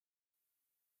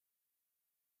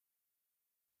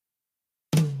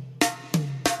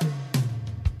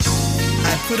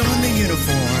put on the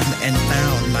uniform and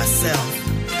found myself.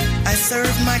 I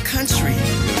served my country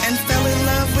and fell in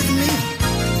love with me.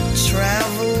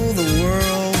 Travel the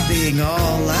world being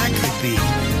all I could be.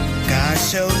 God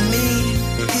showed me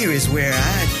here is where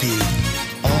I'd be.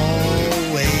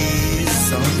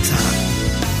 Always on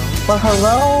top. Well,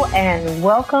 hello and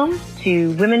welcome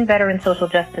to Women Veteran Social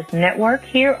Justice Network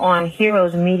here on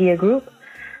Heroes Media Group.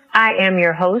 I am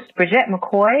your host, Bridgette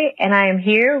McCoy, and I am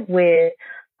here with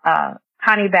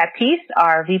Connie Baptiste,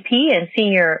 our VP and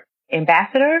Senior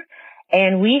Ambassador,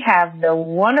 and we have the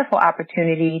wonderful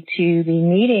opportunity to be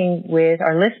meeting with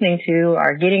or listening to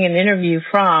or getting an interview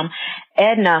from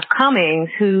Edna Cummings,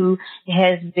 who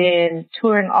has been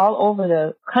touring all over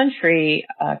the country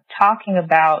talking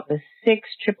about the 6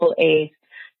 AAA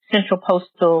Central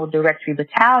Postal Directory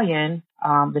Battalion,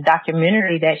 the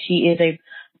documentary that she is a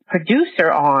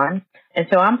producer on. And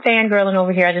so I'm fangirling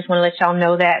over here. I just want to let y'all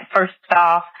know that first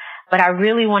off. But I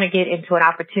really want to get into an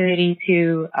opportunity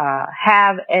to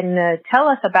have Edna tell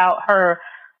us about her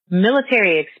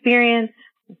military experience,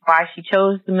 why she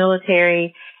chose the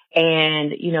military,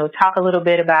 and, you know, talk a little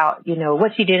bit about, you know,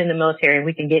 what she did in the military, and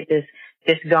we can get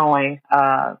this going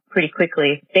pretty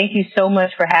quickly. Thank you so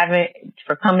much for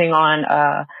coming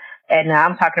on, Edna.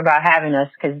 I'm talking about having us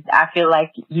because I feel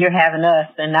like you're having us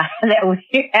and not that we're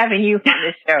having you on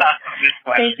the show.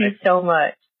 Thank you so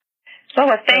much. So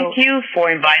thank you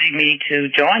for inviting me to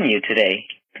join you today.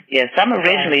 Yes, I'm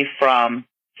originally from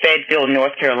Fayetteville,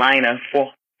 North Carolina,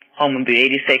 home of the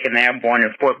 82nd Airborne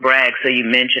in Fort Bragg. So you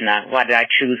mentioned why did I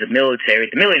choose the military?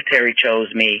 The military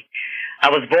chose me.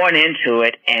 I was born into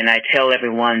it, and I tell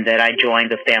everyone that I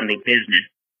joined the family business.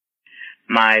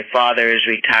 My father is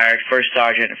retired first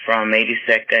sergeant from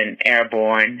 82nd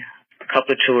Airborne, a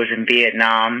couple of tours in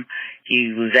Vietnam.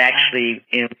 He was actually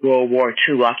in World War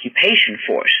II occupation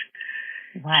force.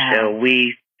 Wow. So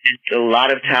we spent a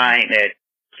lot of time at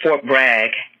Fort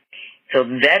Bragg. So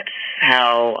that's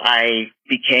how I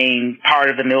became part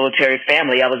of the military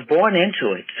family. I was born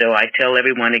into it. So I tell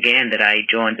everyone again that I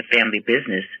joined the family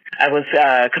business. I was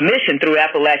commissioned through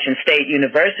Appalachian State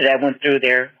University. I went through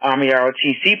their Army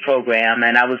ROTC program,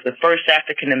 and I was the first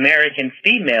African-American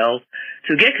female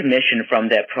to get commissioned from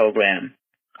that program.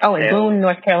 Oh, in Boone,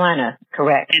 North Carolina,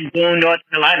 correct. In Boone, North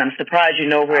Carolina. I'm surprised you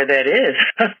know where that is.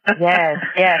 Yes.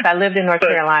 I lived in North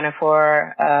Carolina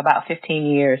for about 15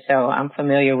 years, so I'm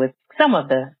familiar with some of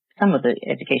the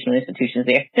educational institutions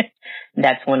there.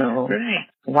 That's one of them. Right.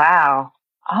 Wow.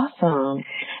 Awesome.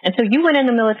 And so you went in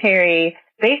the military.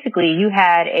 Basically, you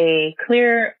had a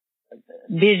clear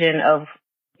vision of,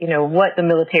 you know, what the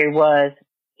military was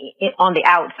on the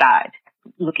outside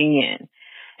looking in.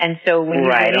 And so when you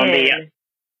went in,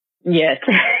 yes.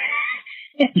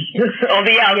 On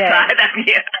the outside,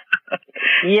 yes.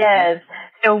 Yes.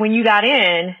 So when you got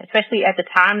in, especially at the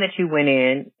time that you went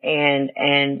in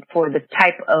and for the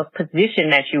type of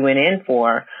position that you went in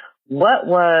for, what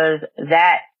was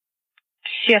that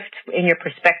shift in your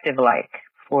perspective like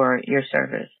for your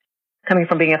service? Coming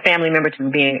from being a family member to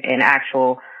being an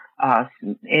actual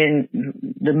in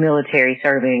the military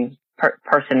serving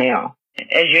personnel.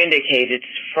 As you indicated,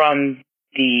 from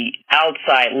the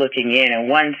outside looking in, and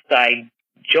once I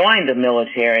joined the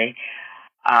military,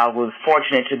 I was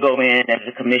fortunate to go in as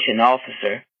a commissioned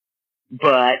officer.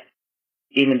 But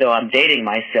even though I'm dating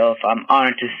myself, I'm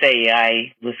honored to say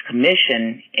I was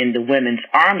commissioned in the Women's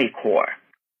Army Corps.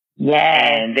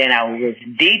 Yeah. And then I was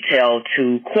detailed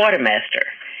to quartermaster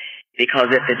because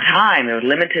at the time there were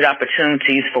limited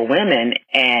opportunities for women,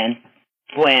 and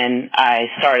when I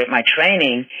started my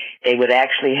training, they would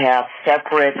actually have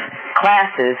separate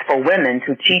classes for women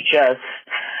to teach us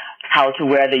how to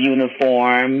wear the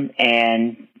uniform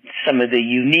and some of the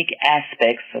unique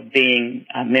aspects of being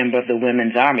a member of the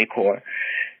Women's Army Corps.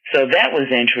 So that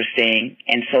was interesting.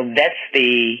 And so that's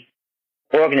the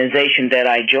organization that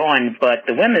I joined. But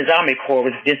the Women's Army Corps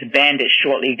was disbanded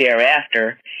shortly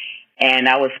thereafter. And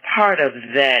I was part of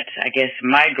that, I guess,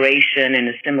 migration and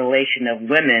assimilation of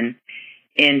women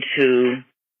into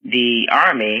the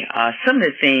Army. Some of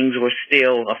the things were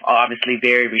still obviously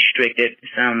very restricted,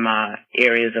 some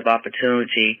areas of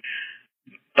opportunity,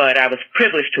 but I was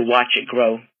privileged to watch it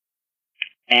grow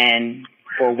and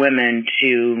for women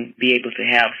to be able to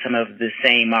have some of the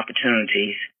same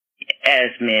opportunities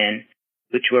as men,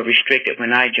 which were restricted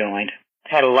when I joined.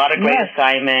 Had a lot of great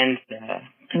assignments,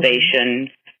 stations,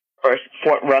 first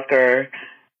Fort Rucker,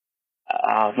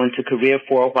 went to Korea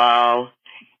for a while.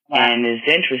 And it's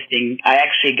interesting, I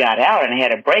actually got out and I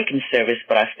had a break in service,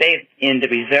 but I stayed in the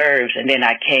reserves, and then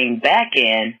I came back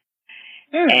in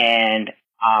and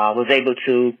was able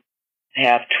to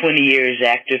have 20 years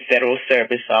active federal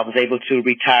service, so I was able to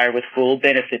retire with full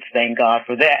benefits. Thank God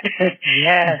for that.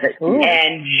 Yes.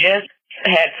 And just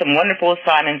had some wonderful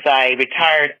assignments. I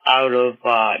retired out of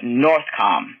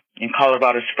Northcom in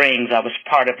Colorado Springs. I was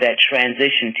part of that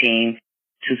transition team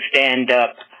to stand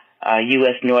up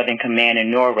U.S. Northern Command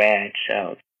and NORAD.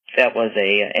 So that was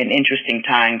an interesting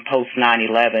time post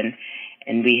 9/11,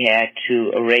 and we had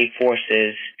to array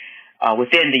forces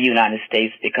within the United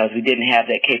States because we didn't have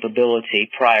that capability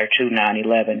prior to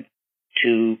 9/11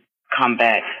 to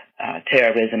combat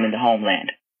terrorism in the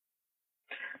homeland.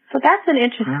 So that's an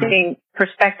interesting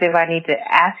perspective I need to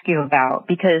ask you about,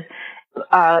 because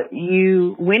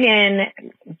you went in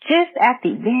just at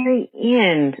the very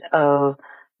end of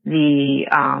the,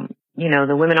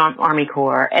 the Women Army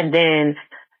Corps, and then,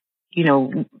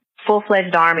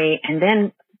 full-fledged Army, and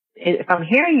then, if I'm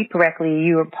hearing you correctly,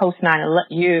 you were post 9/11.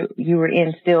 You were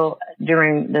in still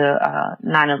during the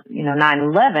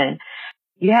 9/11.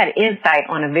 You had insight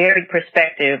on a varied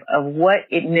perspective of what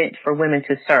it meant for women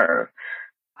to serve,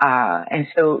 and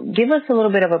so give us a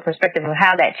little bit of a perspective of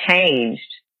how that changed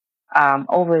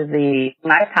over the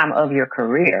lifetime of your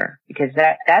career, because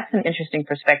that's an interesting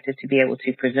perspective to be able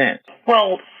to present.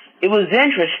 Well, it was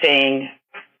interesting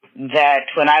that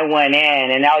when I went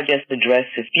in, and I'll just address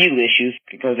a few issues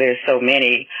because there's so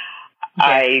many,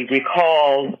 I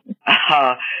recall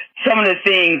some of the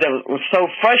things that were so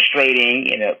frustrating,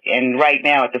 and right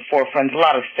now at the forefront, a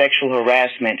lot of sexual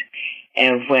harassment.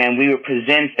 And when we would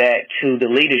present that to the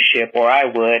leadership, or I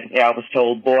was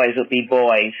told boys would be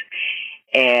boys.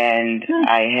 And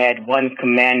I had one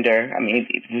commander,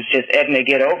 it was just, Edna,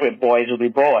 get over it, boys will be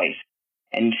boys.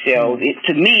 And so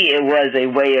to me, it was a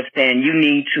way of saying you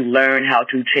need to learn how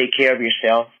to take care of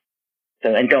yourself,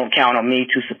 and don't count on me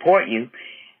to support you.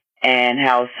 And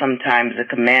how sometimes the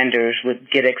commanders would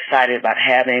get excited about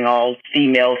having all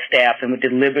female staff and would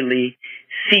deliberately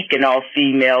seek an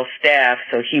all-female staff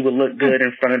so he would look good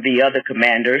in front of the other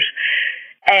commanders.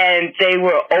 And they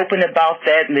were open about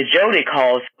that in the Jody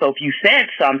calls. So if you said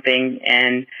something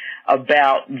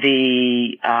about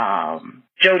the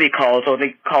Jody calls, or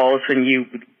the calls when we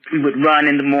would run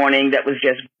in the morning that was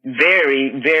just very,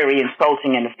 very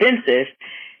insulting and offensive,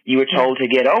 you were told to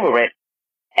get over it.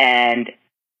 And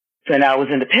when I was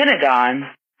in the Pentagon,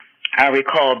 I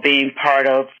recall being part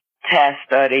of task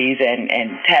studies and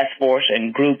task force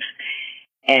and groups,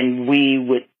 and we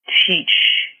would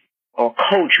teach or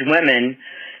coach women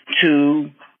to,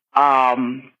 I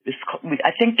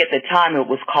think at the time it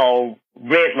was called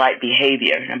red light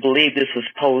behavior. I believe this was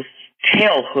post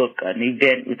Tailhook, an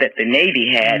event that the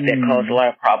Navy had that caused a lot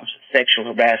of problems with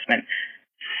sexual harassment.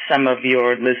 Some of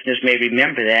your listeners may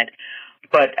remember that.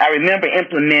 But I remember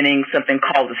implementing something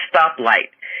called a stoplight.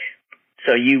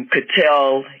 So you could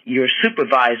tell your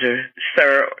supervisor,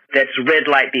 sir, that's red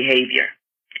light behavior.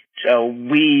 So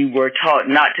we were taught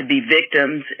not to be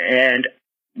victims, and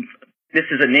this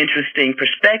is an interesting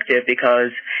perspective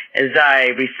because as I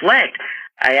reflect,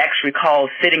 I actually recall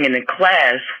sitting in a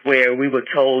class where we were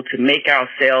told to make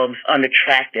ourselves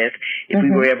unattractive if we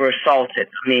were ever assaulted.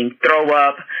 Throw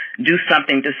up, do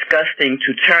something disgusting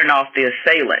to turn off the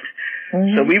assailant.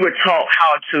 So we were taught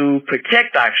how to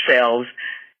protect ourselves,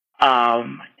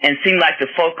 and seemed like the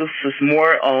focus was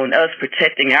more on us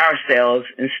protecting ourselves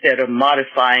instead of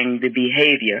modifying the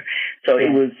behavior. So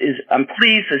I'm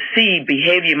pleased to see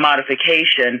behavior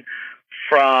modification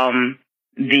from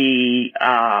the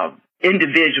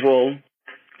individual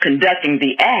conducting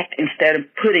the act instead of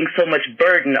putting so much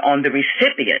burden on the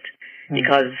recipient.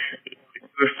 Because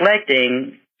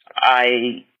reflecting,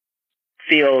 I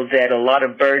feel that a lot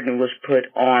of burden was put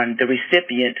on the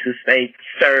recipient to say,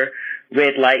 sir,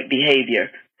 red light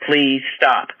behavior, please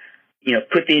stop.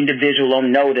 Put the individual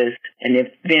on notice, and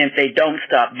if they don't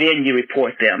stop, then you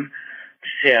report them.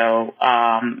 So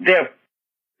there are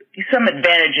some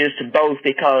advantages to both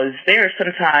because there are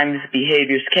sometimes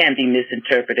behaviors can be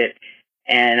misinterpreted,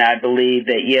 and I believe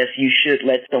that, yes, you should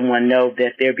let someone know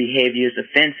that their behavior is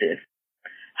offensive.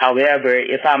 However,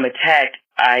 if I'm attacked,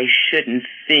 I shouldn't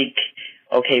think,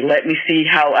 okay, let me see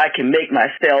how I can make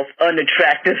myself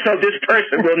unattractive so this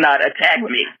person will not attack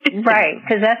me. Right,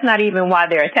 because that's not even why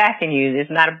they're attacking you. It's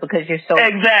not because you're so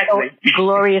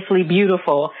gloriously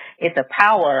beautiful. It's a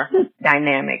power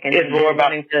dynamic, and it's more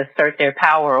about wanting to assert their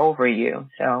power over you.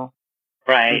 So,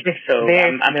 right. So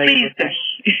I'm pleased to.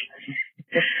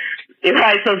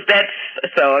 Right.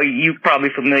 So you're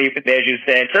probably familiar with that, as you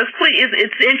said. So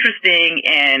it's interesting,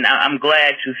 and I'm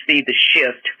glad to see the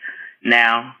shift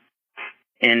now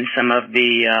in some of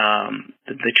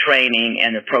the training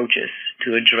and approaches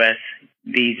to address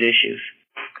these issues.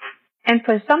 And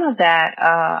for some of that,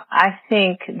 I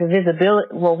think the visibility,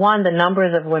 well, one, the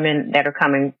numbers of women that are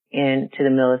coming into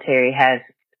the military has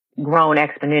grown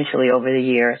exponentially over the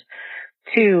years.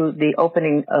 Two, the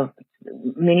opening of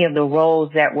many of the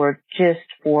roles that were just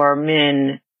for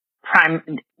men,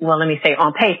 let me say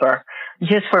on paper,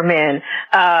 just for men,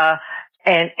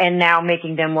 and now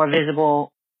making them more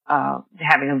visible,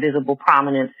 having a visible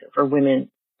prominence for women,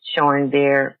 showing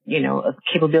their,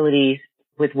 capabilities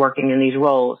with working in these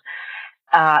roles.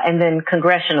 And then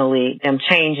congressionally, them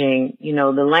changing,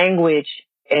 the language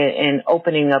and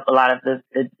opening up a lot of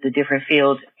the different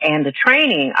fields and the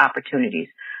training opportunities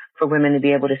for women to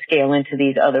be able to scale into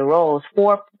these other roles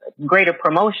for greater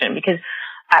promotion. Because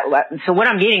so what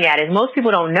I'm getting at is most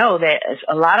people don't know that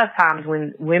a lot of times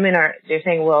when women they're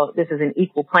saying, well, this is an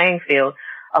equal playing field.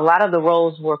 A lot of the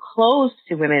roles were closed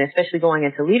to women, especially going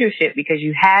into leadership, because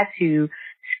you had to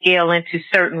scale into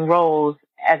certain roles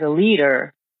as a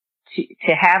leader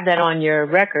to have that on your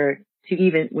record, to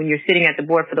even when you're sitting at the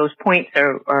board for those points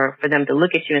or for them to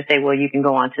look at you and say, well, you can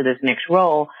go on to this next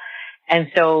role. And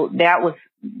so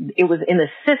it was in the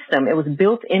system. It was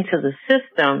built into the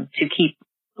system to keep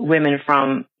women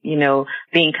from,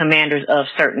 being commanders of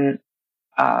certain,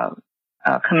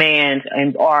 commands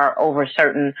or over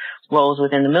certain roles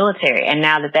within the military. And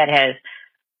now that has,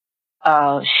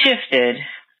 shifted,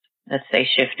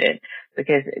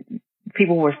 because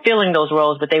people were filling those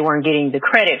roles, but they weren't getting the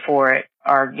credit for it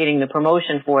or getting the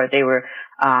promotion for it. They were,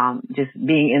 just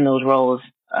being in those roles,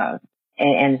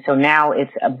 and so now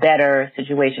it's a better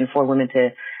situation for women to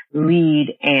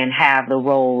lead and have the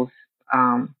roles,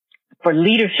 for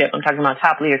leadership. I'm talking about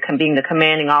top leader, being the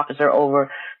commanding officer over,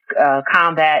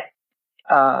 combat,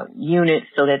 units,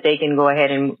 so that they can go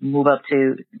ahead and move up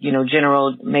to,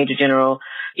 general, major general,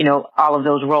 all of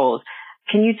those roles.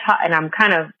 Can you talk, and I'm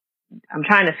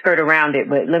trying to skirt around it,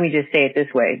 but let me just say it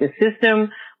this way. The system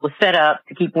was set up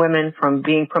to keep women from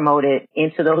being promoted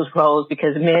into those roles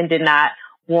because men did not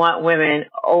want women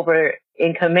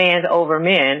in commands over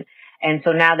men. And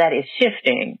so now that is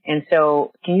shifting. And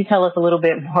so can you tell us a little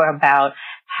bit more about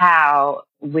how,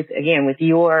 with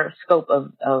your scope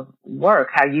of work,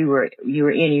 how you were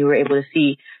able to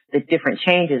see the different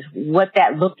changes, what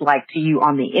that looked like to you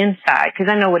on the inside?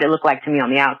 Because I know what it looked like to me on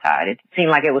the outside. It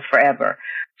seemed like it was forever.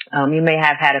 You may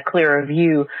have had a clearer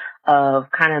view of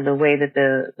kind of the way that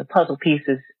the puzzle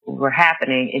pieces were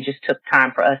happening. It just took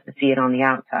time for us to see it on the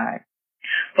outside.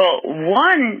 Well,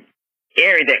 one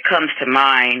area that comes to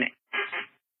mind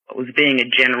was being a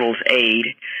general's aide,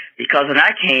 because when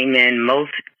I came in,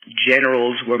 most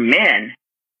generals were men,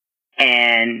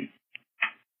 and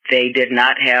they did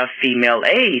not have female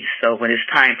aides. So when it's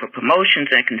time for promotions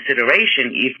and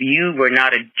consideration, if you were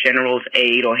not a general's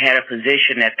aide or had a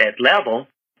position at that level,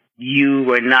 you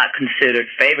were not considered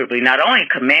favorably. Not only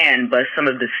command, but some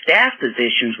of the staff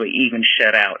positions were even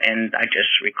shut out. And I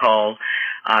just recall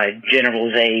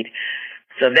general's aide.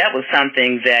 So that was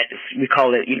something that we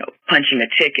call it, punching a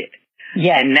ticket.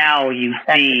 Yeah. And now you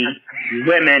see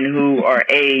women who are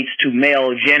aides to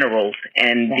male generals,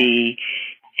 and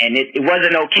it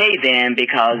wasn't okay then,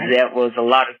 because there was a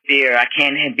lot of fear. I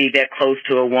can't be that close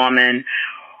to a woman.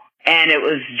 And it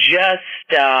was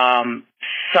just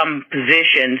some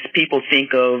positions. People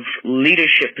think of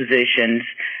leadership positions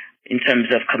in terms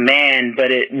of command,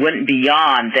 but it went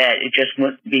beyond that. It just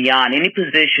went beyond any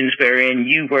positions wherein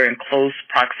you were in close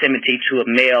proximity to a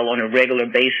male on a regular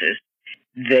basis.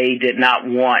 They did not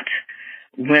want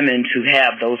women to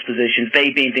have those positions.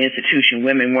 They being the institution,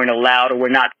 women weren't allowed or were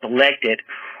not selected.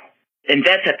 And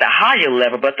that's at the higher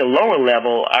level, but the lower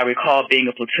level, I recall being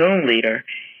a platoon leader,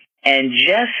 and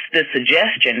just the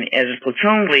suggestion as a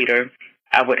platoon leader,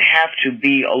 I would have to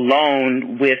be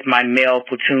alone with my male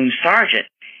platoon sergeant.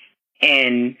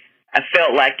 And I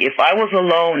felt like if I was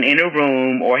alone in a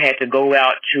room or had to go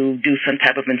out to do some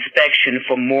type of inspection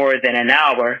for more than an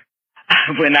hour,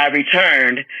 when I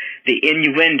returned, the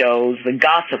innuendos, the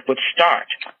gossip would start.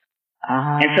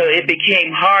 And so it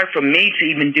became hard for me to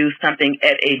even do something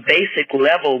at a basic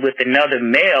level with another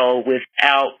male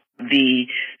without the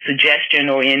suggestion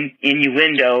or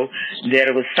innuendo that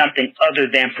it was something other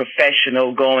than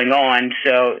professional going on.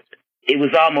 So it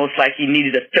was almost like you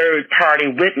needed a third-party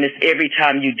witness every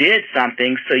time you did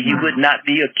something, so you would not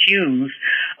be accused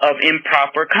of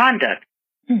improper conduct.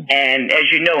 And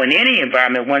as you know, in any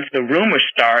environment, once the rumor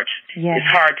starts, it's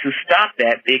hard to stop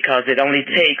that, because it only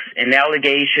takes an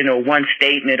allegation or one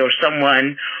statement or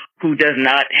someone who does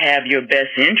not have your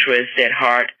best interests at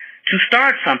heart to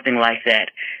start something like that.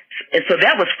 And so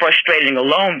that was frustrating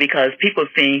alone, because people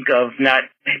think of not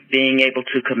being able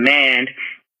to command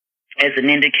as an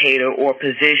indicator or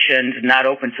positions not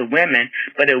open to women,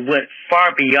 but it went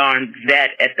far beyond that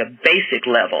at the basic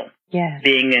level. Yes.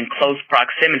 Being in close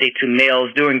proximity to males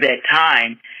during that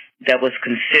time, that was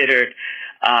considered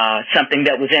something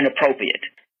that was inappropriate.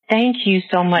 Thank you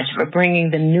so much for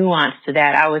bringing the nuance to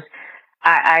that.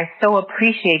 I so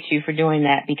appreciate you for doing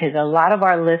that, because a lot of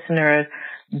our listeners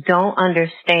don't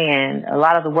understand a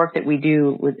lot of the work that we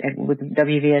do with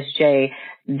WVSJ.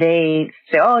 They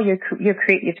say, "Oh,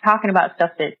 you're talking about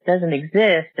stuff that doesn't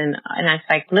exist," and I was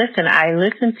like, "Listen, I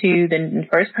listen to the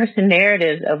first person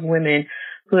narratives of women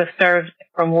who have served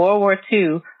from World War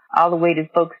II all the way to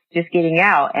folks just getting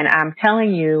out, and I'm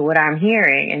telling you what I'm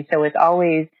hearing." And so it's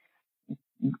always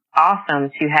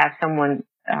awesome to have someone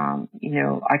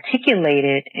articulate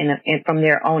it from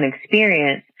their own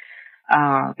experience.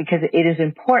 Because it is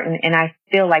important. And I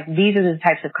feel like these are the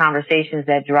types of conversations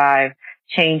that drive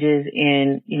changes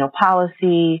in,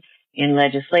 policy, in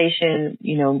legislation,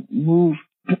 move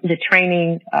the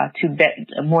training,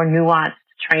 to more nuanced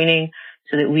training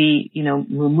so that we,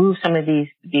 remove some of these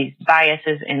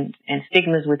biases and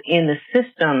stigmas within the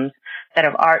systems that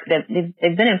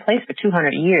they've been in place for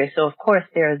 200 years. So of course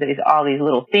there's all these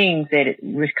little things that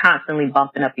we're constantly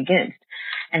bumping up against.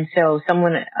 And so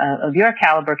someone of your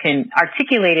caliber can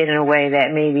articulate it in a way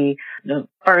that maybe the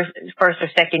first or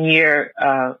second year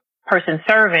person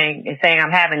serving is saying,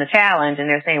 "I'm having a challenge," and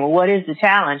they're saying, "Well, what is the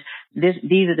challenge?"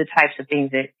 These are the types of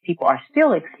things that people are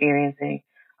still experiencing,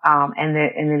 and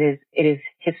it is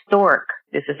historic.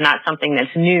 This is not something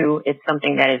that's new. It's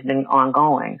something that has been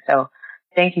ongoing. So,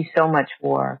 thank you so much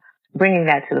for bringing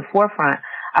that to the forefront.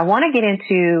 I want to get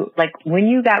into, like, when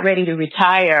you got ready to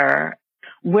retire,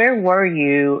 where were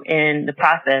you in the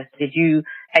process?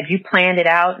 Had you planned it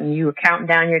out and you were counting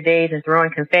down your days and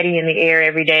throwing confetti in the air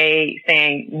every day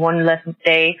saying one less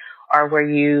day? Or were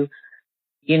you,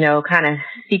 kind of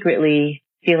secretly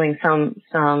feeling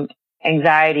some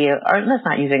anxiety, or let's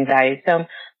not use anxiety,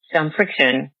 some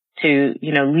friction to,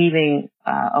 leaving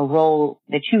a role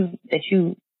that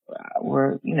you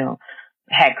were,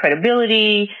 had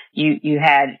credibility, you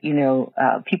had,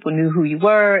 people knew who you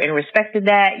were and respected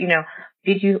that,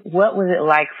 what was it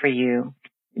like for you?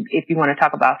 If you want to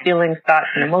talk about feelings, thoughts,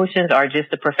 and emotions, or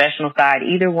just the professional side,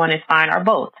 either one is fine, or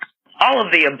both. All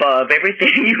of the above,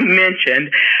 everything you mentioned,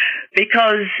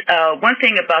 because one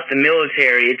thing about the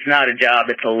military, it's not a job,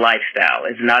 it's a lifestyle.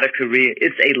 It's not a career,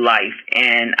 it's a life.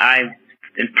 And I've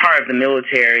been part of the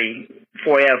military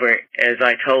forever. As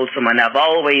I told someone, I've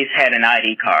always had an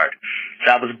ID card.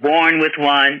 So I was born with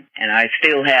one, and I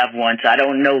still have one, so I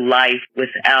don't know life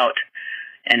without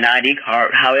an ID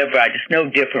card. However, I just know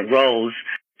different roles.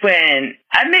 When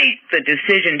I made the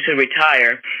decision to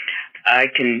retire, I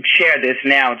can share this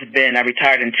now. I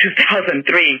retired in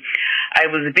 2003. I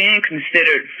was being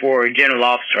considered for general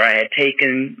officer. I had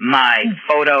taken my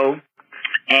photo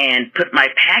and put my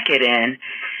packet in.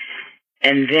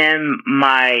 And then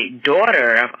my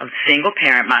daughter, a single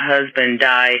parent, my husband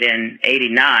died in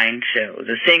 89, so it was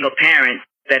a single parent.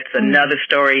 That's another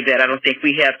story that I don't think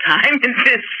we have time in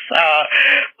this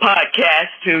podcast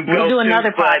to go to. We'll do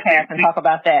another podcast and talk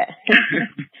about that.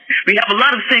 We have a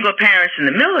lot of single parents in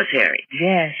the military.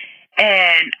 Yes.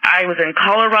 And I was in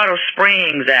Colorado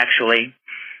Springs, actually,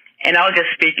 and I'll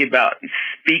just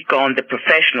speak on the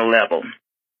professional level.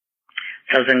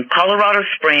 So I was in Colorado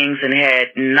Springs and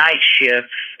had night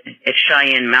shifts at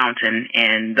Cheyenne Mountain.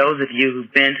 And those of you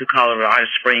who've been to Colorado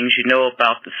Springs, you know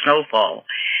about the snowfall.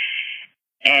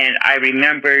 And I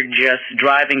remember just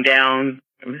driving down,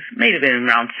 it may have been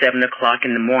around 7 o'clock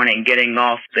in the morning, getting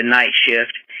off the night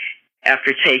shift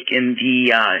after taking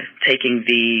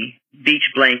the beach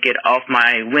blanket off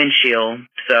my windshield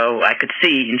so I could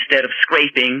see instead of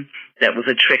scraping. That was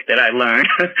a trick that I learned.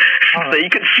 So you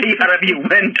could see out of your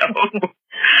window.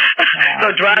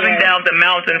 So driving down the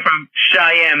mountain from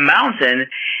Cheyenne Mountain,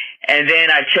 and then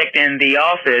I checked in the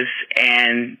office,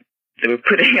 and they were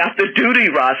putting out the duty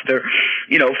roster,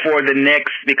 for the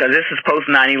next, because this is post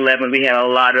 9/11. We had a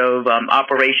lot of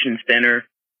operations center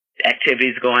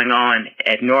activities going on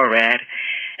at NORAD.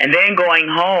 And then going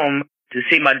home to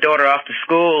see my daughter off to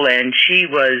school, and she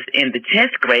was in the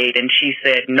 10th grade, and she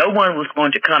said no one was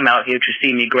going to come out here to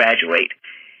see me graduate.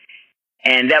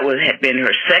 And that had been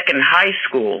her second high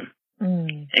school.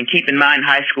 Mm. And keep in mind,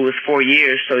 high school is 4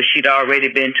 years, so she'd already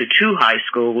been to 2 high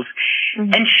schools.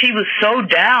 Mm-hmm. And she was so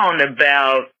down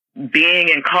about being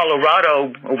in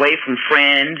Colorado away from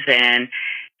friends, and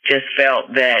just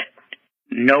felt that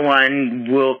no one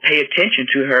will pay attention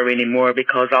to her anymore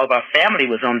because all of our family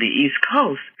was on the East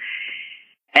Coast.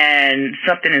 And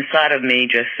something inside of me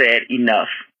just said, enough.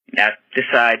 I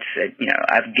decided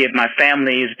that, my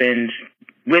family has been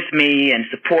with me and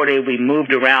supportive. We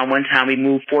moved around. One time we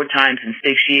moved 4 times in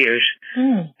 6 years.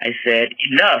 I said,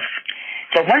 enough.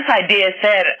 So once I did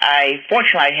that,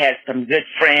 fortunately had some good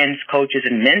friends, coaches,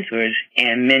 and mentors,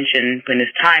 and mentioned when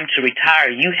it's time to retire,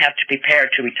 you have to prepare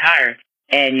to retire.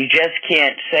 And you just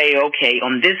can't say, okay,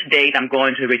 on this date I'm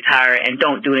going to retire, and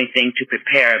don't do anything to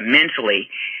prepare mentally.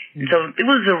 So it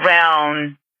was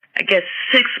around, I guess,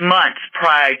 6 months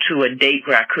prior to a date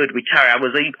where I could retire.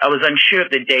 I was unsure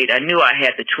of the date. I knew I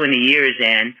had the 20 years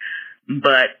in,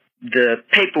 but the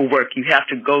paperwork you have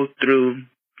to go through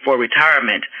for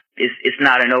retirement is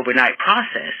not an overnight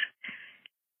process.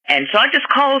 And so I just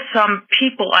called some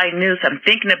people I knew. So I'm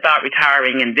thinking about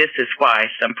retiring, and this is why.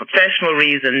 Some professional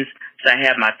reasons. So I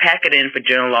have my packet in for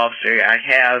general officer. I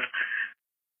have,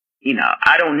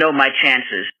 I don't know my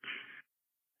chances.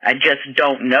 I just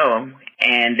don't know.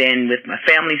 And then with my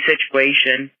family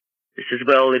situation, this is,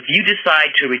 well, if you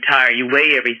decide to retire, you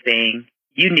weigh everything,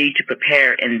 you need to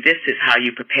prepare, and this is how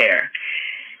you prepare.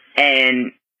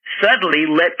 And suddenly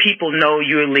let people know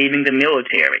you're leaving the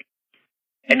military.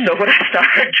 And so what I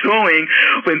started doing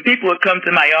when people would come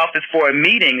to my office for a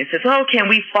meeting, it says, oh, can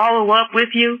we follow up with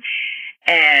you?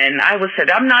 And I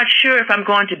said, I'm not sure if I'm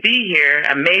going to be here.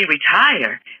 I may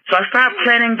retire. So I started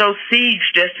planting those seeds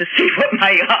just to see what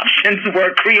my options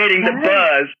were, creating the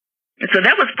buzz. And so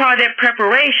that was part of that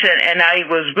preparation. And I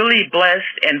was really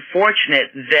blessed and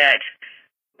fortunate that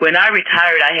when I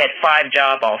retired, I had 5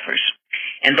 job offers.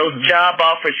 And those job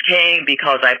offers came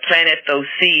because I planted those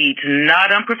seeds,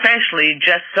 not unprofessionally,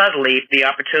 just subtly. If the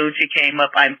opportunity came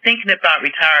up, I'm thinking about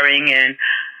retiring,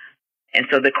 and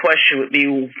so the question would be,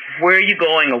 where are you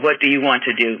going, or what do you want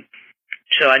to do?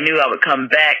 So I knew I would come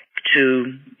back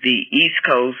to the East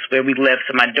Coast where we left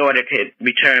so my daughter could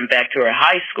return back to her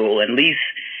high school, at least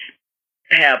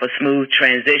have a smooth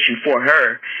transition for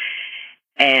her.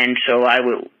 And so I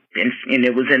would... And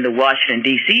it was in the Washington,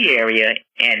 D.C. area.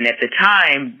 And at the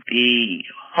time, the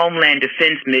Homeland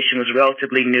Defense mission was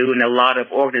relatively new, and a lot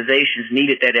of organizations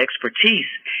needed that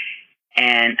expertise.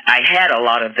 And I had a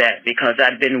lot of that because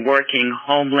I'd been working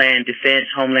Homeland Defense,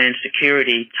 Homeland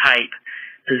Security type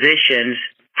positions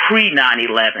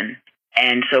pre-9/11.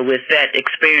 And so with that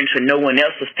experience when no one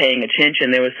else was paying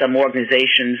attention, there were some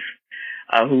organizations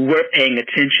who were paying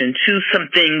attention to some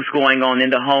things going on in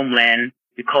the Homeland.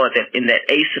 We call it that, in that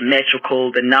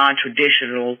asymmetrical, the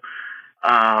non-traditional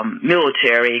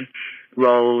military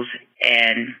roles.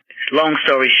 And long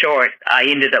story short, I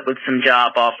ended up with some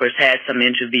job offers, had some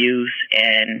interviews,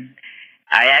 and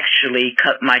I actually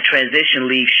cut my transition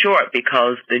leave short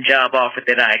because the job offer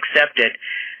that I accepted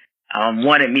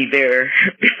wanted me there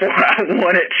before I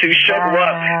wanted to show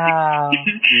up.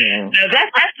 Now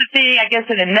that's the thing, I guess,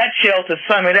 in a nutshell, to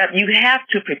sum it up. You have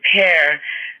to prepare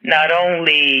not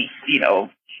only,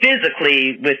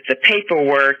 physically with the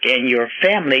paperwork and your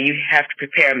family, you have to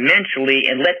prepare mentally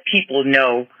and let people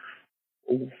know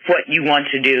what you want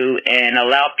to do and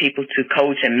allow people to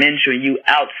coach and mentor you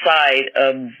outside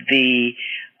of the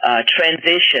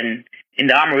transition. In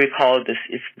the Army, we call this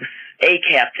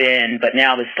ACAP then, but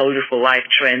now the Soldier for Life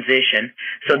transition.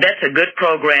 So that's a good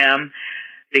program,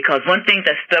 because one thing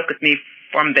that stuck with me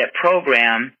from that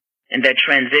program and that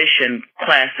transition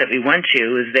class that we went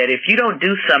to is that if you don't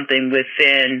do something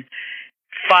within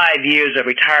 5 years of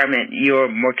retirement, your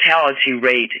mortality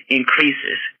rate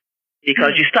increases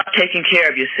because you stop taking care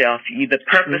of yourself. The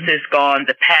purpose is gone,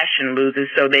 the passion loses.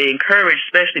 So they encourage,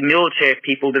 especially military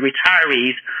people, the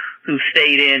retirees who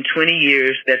stayed in 20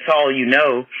 years, that's all you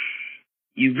know.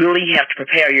 You really have to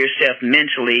prepare yourself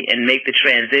mentally and make the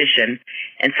transition.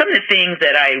 And some of the things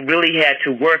that I really had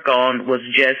to work on was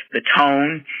just the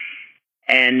tone.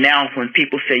 And now when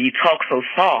people say you talk so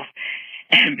soft,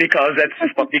 and because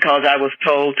I was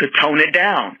told to tone it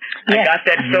down. Yes. I got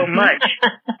that so much.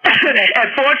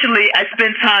 And fortunately, I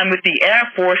spent time with the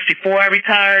Air Force before I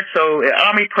retired. So an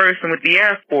Army person with the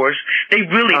Air Force, they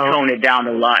really tone it down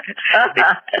a lot.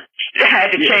 I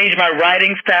had to change my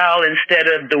writing style. Instead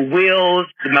of the wills,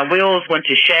 my wills went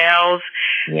to shalls.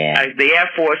 Yeah. The Air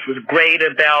Force was great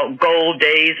about gold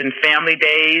days and family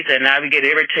days, and I would get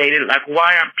irritated, like,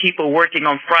 why aren't people working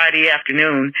on Friday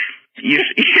afternoon? You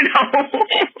know,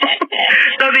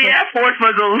 so the Air Force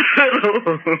was a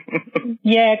little.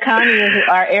 Yeah, Connie is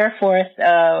our Air Force.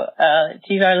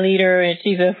 She's our leader, and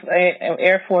she's a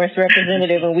Air Force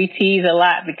representative, and we tease a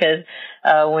lot because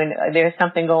when there's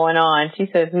something going on, she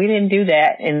says we didn't do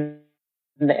that in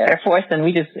the Air Force, and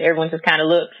everyone just kind of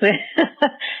looks,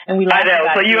 and we laugh. I know.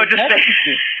 So you understand?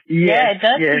 Yeah, it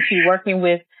does keep you working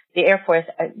with the Air Force.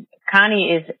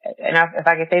 Connie is, and if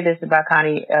I could say this about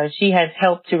Connie, she has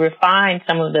helped to refine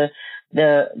some of the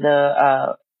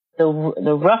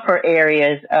the rougher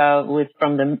areas with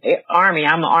from the Army.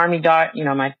 I'm an Army daughter. You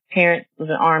know, my parents was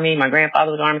an Army, my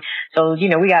grandfather was Army. So, you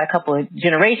know, we got a couple of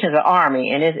generations of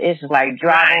Army, and it's just like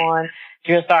drive on,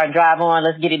 drill start, drive on,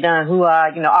 let's get it done,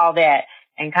 you know, all that.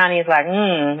 And Connie is like,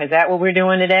 is that what we're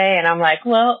doing today? And I'm like,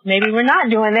 well, maybe we're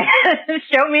not doing that.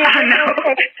 Show me. I know.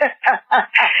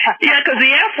 Yeah, because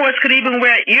the Air Force could even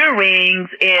wear earrings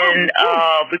in,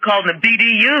 we call them the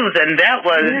BDUs, and that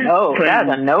was that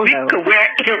was a no-no. We could wear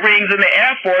earrings in the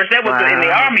Air Force. That was in the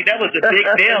Army. That was a big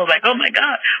deal. Like, oh my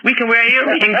God, we can wear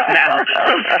earrings now.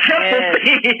 Simple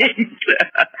things.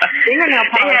 They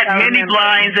had mini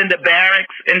blinds in the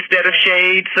barracks instead of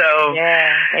shades. So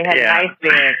they had nice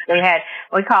beds. They had.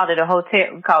 We called it a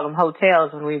hotel. We called them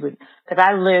hotels when we would, because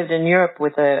I lived in Europe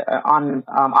with on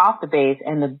off the base,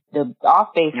 and the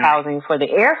off base housing for the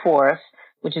Air Force,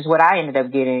 which is what I ended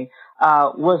up getting,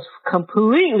 was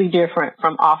completely different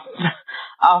from off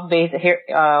base here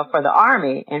for the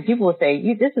Army. And people would say,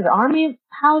 "This is Army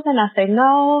housing?" I say,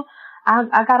 "No,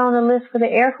 I got on the list for the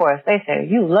Air Force." They say,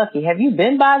 "You lucky. Have you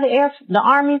been by the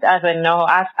Armies?" I said, "No,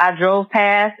 I drove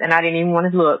past and I didn't even want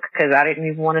to look because I didn't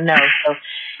even want to know." So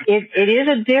it is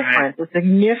a difference, a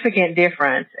significant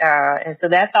difference. And so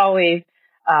that's always,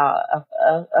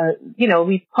 you know,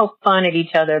 we poke fun at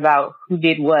each other about who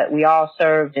did what. We all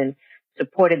served and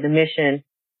supported the mission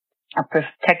of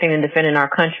protecting and defending our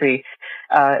country.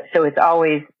 So it's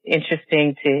always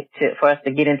interesting for us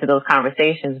to get into those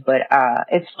conversations, but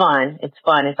it's fun. It's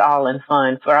fun. It's all in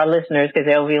fun for our listeners, because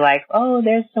they'll be like, "Oh,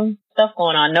 there's some stuff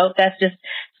going on." Nope, that's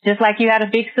just like you had a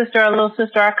big sister, a little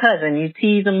sister, or a cousin. You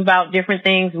tease them about different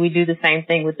things. We do the same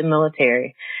thing with the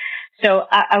military. So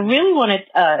I really want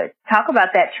to talk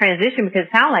about that transition, because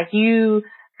it sounds like you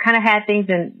kind of had things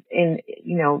in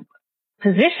you know,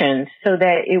 positioned so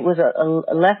that it was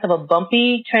a less of a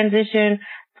bumpy transition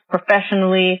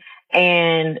professionally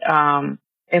and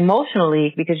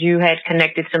emotionally, because you had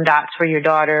connected some dots for your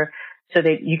daughter so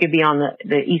that you could be on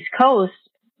the East Coast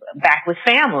back with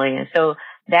family. And so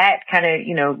that kind of,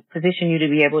 you know, positioned you to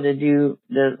be able to do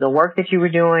the work that you were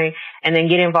doing, and then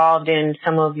get involved in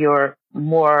some of your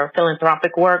more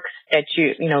philanthropic works that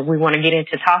you know, we want to get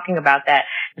into talking about that.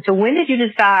 And so when did you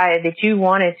decide that you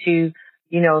wanted to,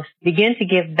 you know, begin to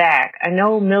give back? I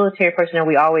know military personnel,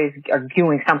 we always are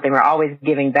doing something. We're always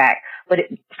giving back, but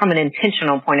from an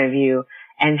intentional point of view.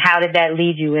 And how did that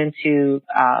lead you into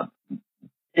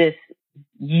this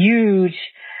huge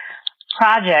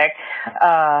project,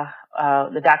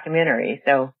 the documentary?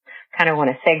 So kind of want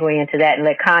to segue into that and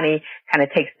let Connie kind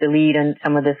of take the lead in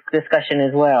some of this discussion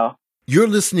as well. You're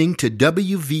listening to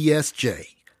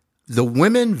WVSJ, the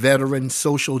Women Veteran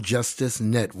Social Justice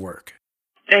Network.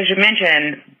 As you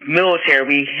mentioned, military,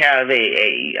 we have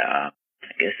I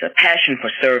guess a passion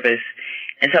for service.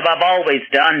 And so I've always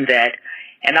done that.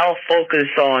 And I'll focus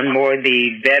on more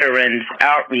the veterans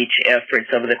outreach efforts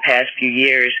over the past few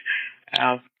years.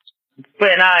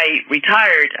 When I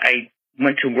retired, I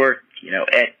went to work, you know,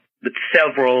 with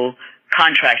several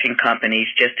contracting companies,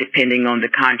 just depending on the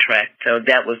contract. So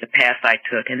that was the path I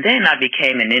took. And then I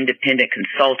became an independent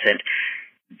consultant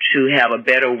to have a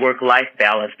better work-life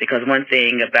balance, because one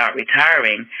thing about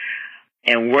retiring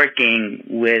and working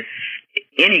with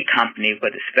any company,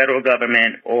 whether it's federal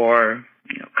government or,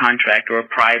 you know, contract or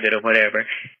private or whatever,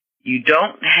 you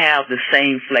don't have the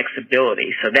same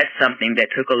flexibility. So that's something that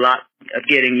took a lot of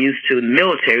getting used to. The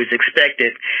military was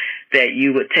expected that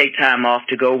you would take time off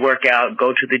to go work out,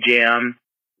 go to the gym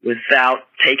without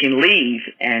taking leave.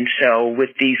 And so with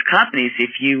these companies,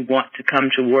 if you want to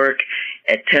come to work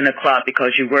at 10 o'clock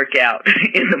because you work out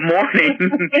in the morning,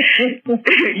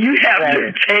 you have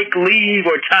to take leave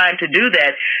or time to do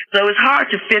that. So it's hard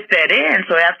to fit that in.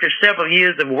 So after several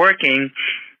years of working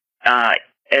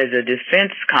as a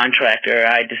defense contractor,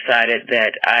 I decided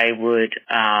that I would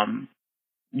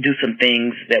do some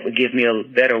things that would give me a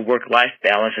better work-life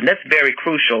balance. And that's very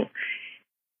crucial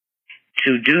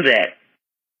to do that,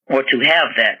 or to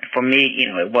have that. For me, you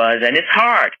know, it was. And it's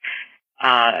hard.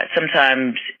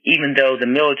 Sometimes, even though the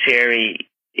military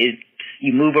is,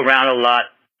 you move around a lot,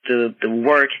 the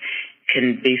work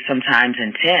can be sometimes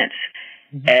intense.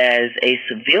 Mm-hmm. As a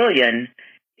civilian,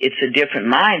 it's a different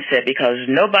mindset, because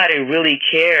nobody really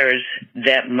cares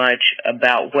that much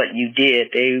about what you did.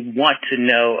 They want to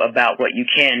know about what you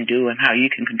can do and how you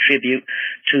can contribute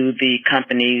to the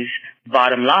company's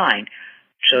bottom line.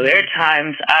 So there are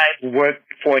times I've worked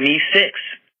for an E6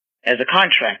 as a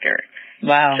contractor.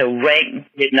 Wow. So rank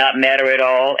did not matter at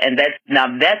all. And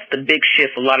that's the big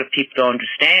shift a lot of people don't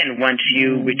understand once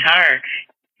you retire,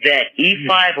 that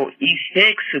E5 or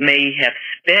E6, who may have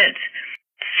spent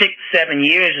 6-7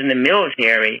 years in the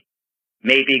military,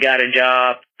 maybe got a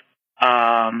job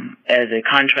as a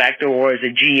contractor or as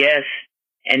a GS,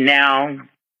 and now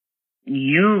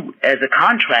you as a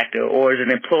contractor or as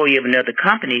an employee of another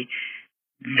company,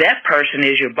 that person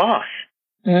is your boss.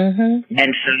 And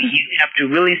so you have to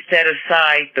really set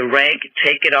aside the rank,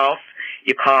 take it off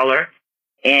your collar,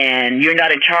 and you're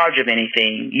not in charge of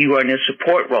anything. You are in a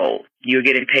support role. You're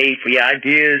getting paid for your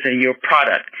ideas and your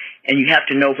product, and you have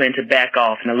to know when to back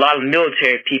off. And a lot of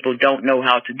military people don't know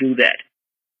how to do that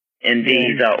in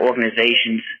these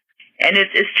organizations. And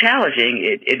it's challenging.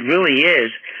 It really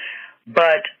is.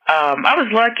 But I was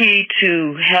lucky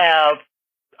to have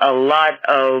a lot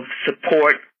of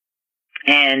support,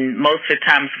 and most of the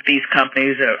times with these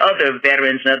companies are other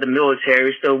veterans and other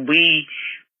militaries. So we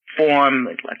form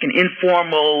like an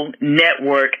informal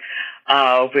network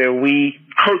where we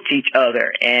coach each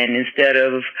other. And instead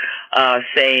of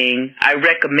saying, I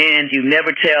recommend, you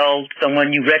never tell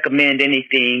someone you recommend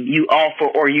anything, you offer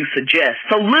or you suggest.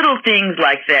 So little things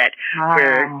like that,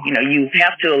 where, you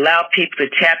have to allow people to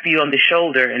tap you on the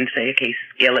shoulder and say, okay,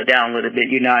 scale it down a little bit.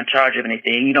 You're not in charge of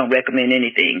anything. You don't recommend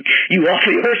anything. You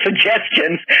offer your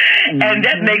suggestions. And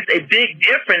that makes a big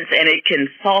difference, and it can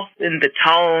soften the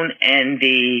tone and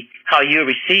how you're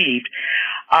received.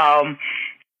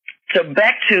 So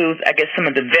back to, I guess, some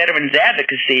of the veterans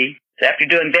advocacy. So after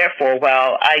doing that for a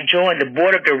while, I joined the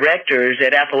board of directors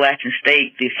at Appalachian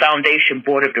State, the Foundation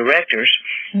Board of Directors.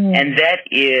 And that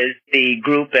is the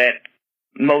group at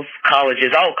most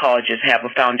colleges, all colleges have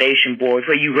a foundation board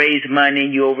where you raise money,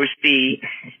 you oversee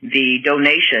the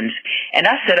donations. And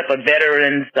I set up a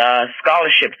veterans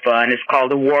scholarship fund. It's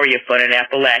called the Warrior Fund at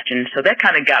Appalachian. So that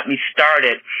kind of got me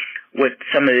started with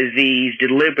some of these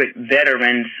deliberate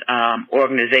veterans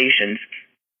organizations,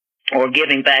 or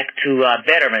giving back to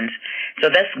veterans. So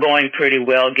that's going pretty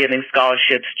well, giving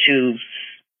scholarships to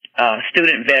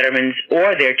student veterans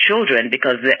or their children,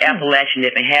 because the Appalachian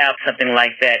didn't have something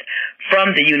like that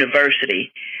from the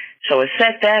university. So I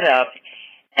set that up,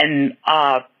 and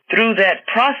through that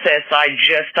process, I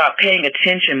just started paying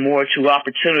attention more to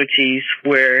opportunities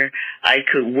where I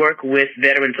could work with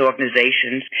veterans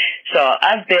organizations. So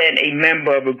I've been a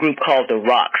member of a group called the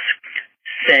ROCS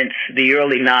since the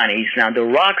early 90s. Now, the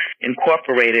ROCS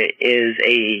Incorporated is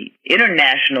a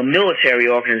international military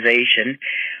organization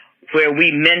where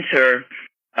we mentor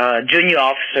junior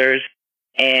officers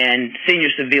and senior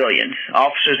civilians.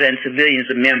 Officers and civilians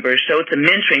are members. So it's a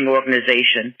mentoring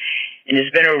organization, and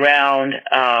it's been around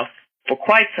for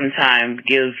quite some time,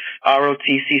 gives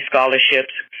ROTC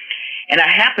scholarships. And I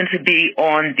happen to be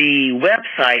on the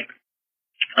website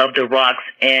of the ROCS,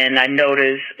 and I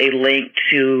noticed a link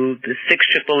to the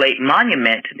 6888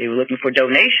 monument. They were looking for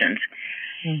donations.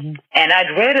 And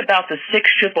I'd read about the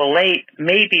 6888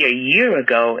 maybe a year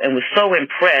ago and was so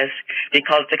impressed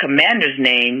because the commander's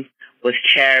name was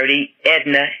Charity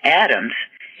Edna Adams.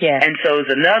 And so it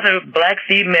was another black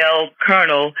female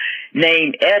colonel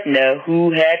named Edna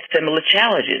who had similar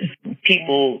challenges.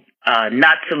 People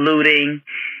not saluting,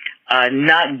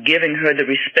 not giving her the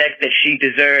respect that she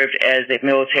deserved as a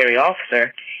military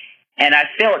officer. And I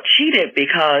felt cheated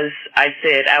because I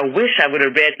said, I wish I would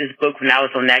have read this book when I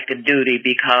was on active duty,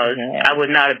 because I would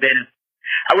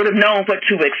have known what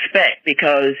to expect,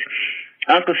 because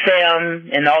Uncle Sam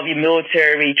and all your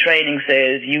military training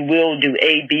says you will do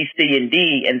A, B, C, and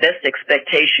D, and that's the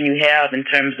expectation you have in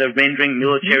terms of rendering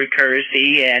military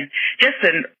courtesy and just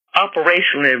an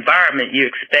operational environment you're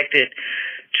expected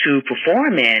to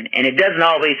perform in, and it doesn't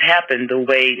always happen the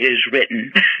way it is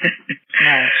written.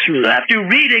 So after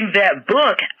reading that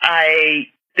book, I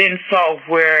then saw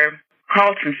where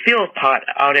Carlton Philpott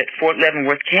out at Fort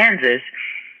Leavenworth, Kansas,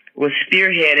 was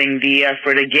spearheading the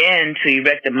effort again to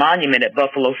erect a monument at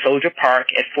Buffalo Soldier Park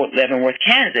at Fort Leavenworth,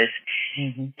 Kansas.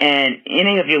 And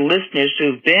any of your listeners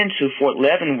who've been to Fort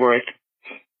Leavenworth,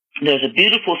 there's a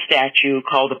beautiful statue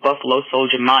called the Buffalo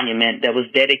Soldier Monument that was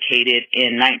dedicated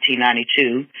in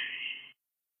 1992.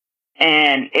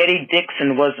 And Eddie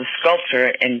Dixon was the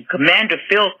sculptor, and Commander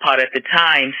Philpott at the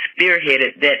time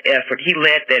spearheaded that effort. He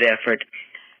led that effort.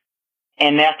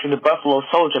 And after the Buffalo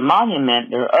Soldier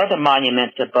Monument, there are other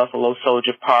monuments at Buffalo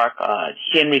Soldier Park,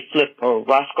 Henry Flipper,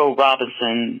 Roscoe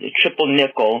Robinson, the Triple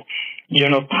Nickel,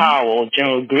 General Powell,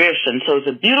 General Grierson. So it's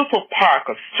a beautiful park,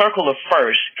 a circle of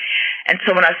first. And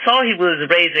so when I saw he was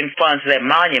raising funds for that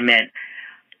monument,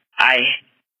 I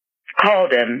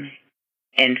called him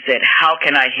and said, how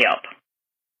can I help?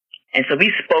 And so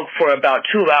we spoke for about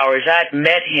 2 hours. I'd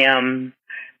met him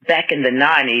back in the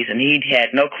 90s, and he'd had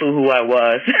no clue who I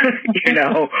was,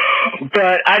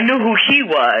 but I knew who he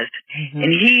was.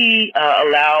 And he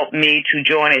allowed me to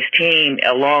join his team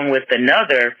along with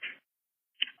another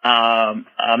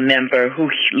a member who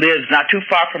lives not too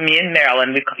far from me in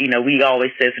Maryland. We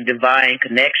always say it's a divine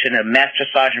connection, a Master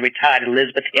Sergeant retired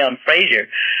Elizabeth Helm Frazier.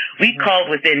 We called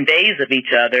within days of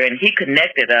each other, and he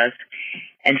connected us.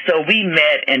 And so we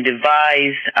met and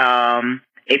devised a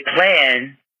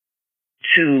plan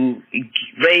to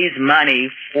raise money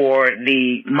for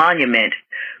the monument.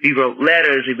 We wrote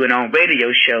letters, we went on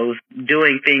radio shows,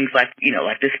 doing things like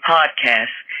this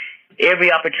podcast.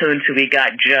 Every opportunity we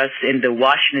got just in the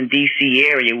Washington, D.C.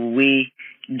 area, we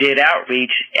did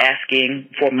outreach asking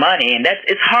for money. And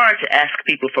it's hard to ask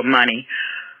people for money,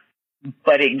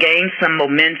 but it gained some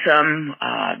momentum.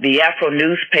 The Afro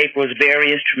newspaper was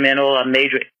very instrumental. A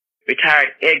major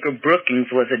retired Edgar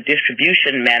Brookings was a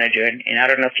distribution manager. And I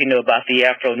don't know if you know about the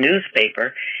Afro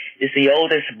newspaper. It's the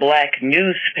oldest black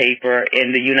newspaper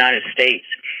in the United States.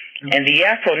 And the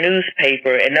Afro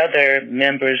newspaper and other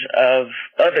members of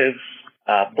other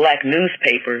black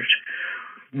newspapers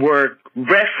were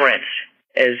referenced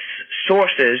as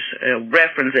sources,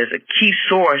 referenced as a key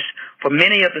source for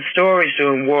many of the stories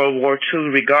during World War II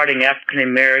regarding African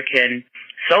American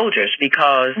soldiers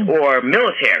or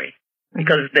military,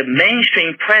 because the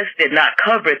mainstream press did not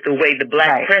cover it the way the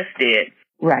black press did.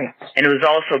 Right. And it was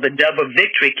also the Double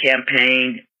Victory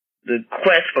campaign, the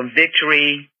quest for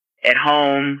victory at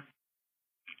home,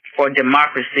 for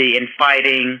democracy and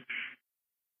fighting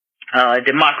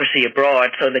democracy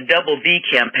abroad. So the Double V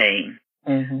campaign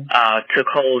took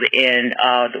hold in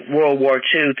the World War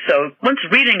II. So once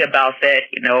reading about that,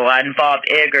 I involved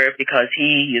Edgar because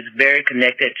he is very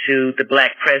connected to the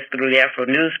black press through the Afro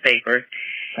newspaper.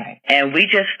 Right. And we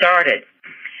just started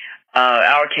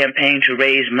our campaign to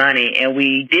raise money, and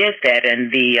we did that,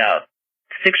 and the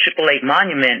 6888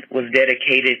 monument was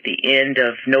dedicated at the end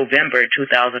of November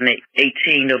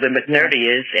 2018, November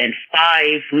 30th, and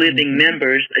 5 living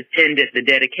members attended the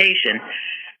dedication.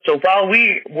 So while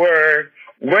we were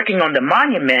working on the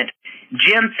monument,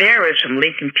 Jim Ferris from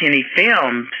Lincoln Penny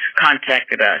Films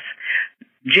contacted us.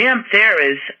 Jim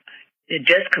Ferris had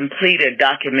just completed a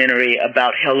documentary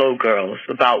about Hello Girls,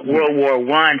 about World War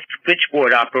I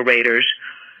switchboard operators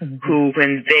who,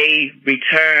 when they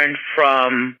returned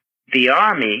from the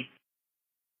Army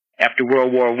after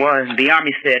World War I, the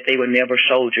Army said they were never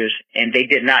soldiers, and they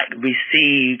did not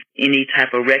receive any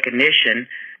type of recognition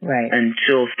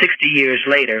until 60 years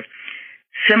later.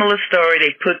 Similar story,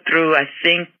 they put through, I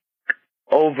think,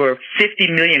 over 50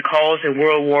 million calls in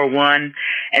World War I.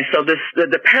 And so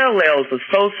the parallels are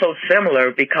so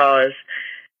similar because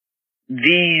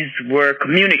these were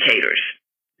communicators.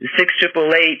 The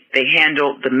 6888, they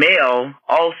handled the mail,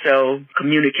 also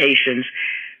communications.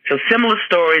 So similar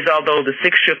stories, although the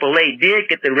 6888 did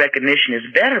get the recognition as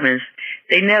veterans,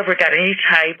 they never got any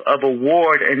type of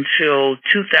award until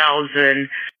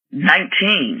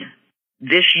 2019,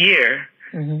 this year,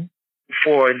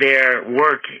 for their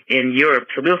work in Europe.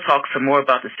 So we'll talk some more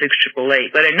about the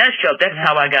 6888. But in a nutshell, that's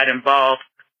how I got involved,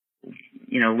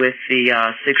 with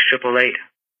the 6888.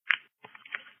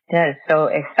 That is so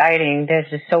exciting. There's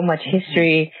just so much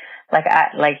history.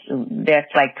 That's like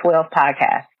 12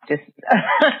 podcasts. Just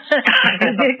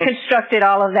constructed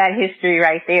all of that history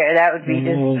right there. That would be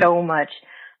just so much.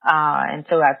 And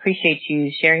so I appreciate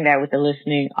you sharing that with the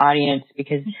listening audience,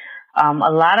 because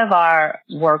a lot of our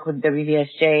work with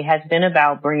WVSJ has been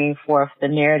about bringing forth the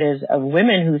narratives of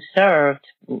women who served,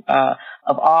 of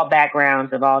all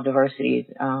backgrounds, of all diversities,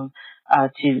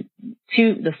 to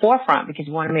the forefront, because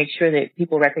we want to make sure that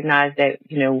people recognize that,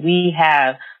 we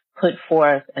have put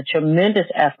forth a tremendous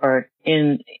effort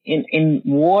in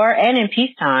war and in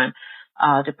peacetime,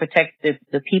 to protect the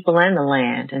people and the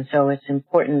land. And so it's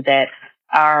important that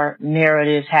our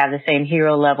narratives have the same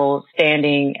hero level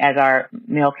standing as our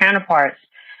male counterparts.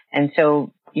 And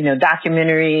so,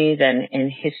 documentaries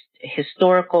and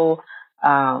historical,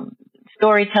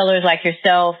 storytellers like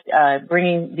yourself,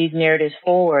 bringing these narratives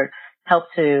forward help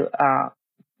to,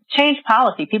 change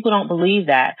policy. People don't believe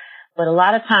that. But a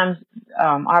lot of times,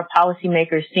 our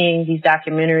policymakers seeing these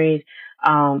documentaries,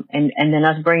 and then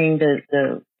us bringing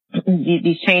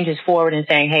these changes forward and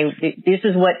saying, hey, this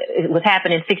is what was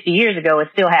happening 60 years ago.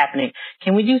 It's still happening.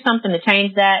 Can we do something to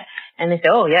change that? And they say,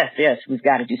 oh, yes, we've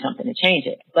got to do something to change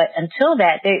it. But until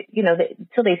that,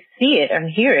 until they see it and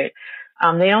hear it,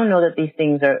 they don't know that these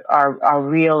things are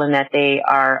real and that they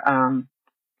are,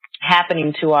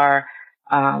 happening to our,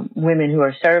 women who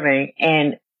are serving.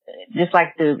 And just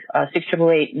like the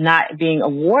 6888 not being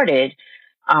awarded,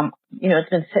 it's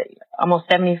been almost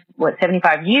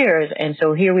 75 years. And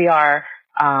so here we are.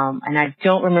 And I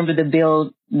don't remember the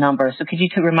bill number. So could you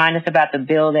remind us about the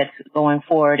bill that's going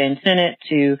forward in Senate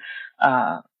to,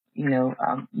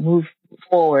 move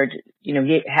forward,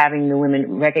 having the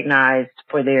women recognized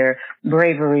for their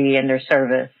bravery and their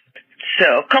service?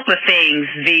 So a couple of things.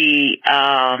 The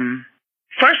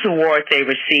first award they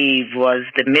received was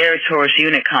the Meritorious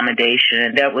Unit Commendation,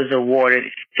 and that was awarded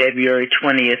February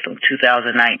 20th of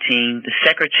 2019. The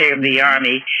Secretary of the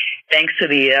Army, thanks to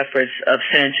the efforts of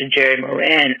Senator Jerry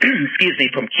Moran,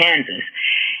 from Kansas.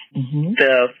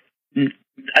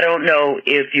 I don't know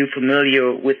if you're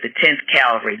familiar with the 10th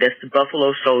Cavalry. That's the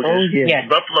Buffalo Soldiers. Oh, yes. The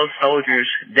Buffalo Soldiers,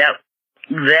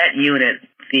 that unit,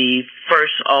 the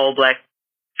first all-black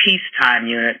peacetime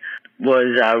unit,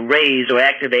 was raised or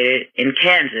activated in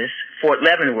Kansas, Fort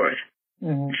Leavenworth.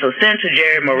 So Senator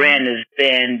Jerry Moran has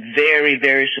been very,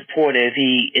 very supportive.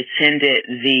 He attended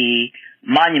the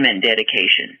monument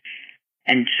dedication.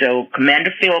 And so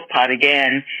Commander Philpott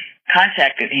again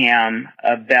contacted him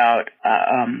about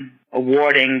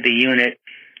awarding the unit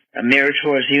a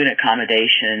Meritorious Unit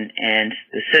Commendation, and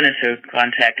the senator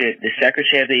contacted the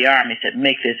Secretary of the Army, said,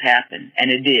 make this happen, and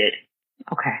it did.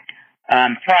 Okay.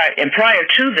 Prior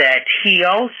to that, he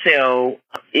also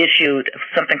issued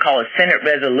something called a Senate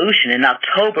resolution in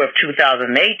October of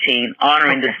 2018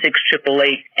 honoring the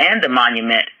 688 and the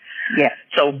monument. Yeah.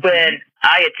 So when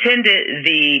I attended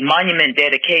the monument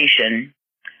dedication,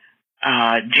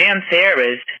 Jim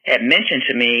Ferris had mentioned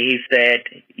to me, he said,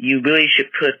 you really should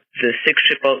put the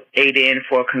 688 in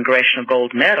for a Congressional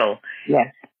Gold Medal.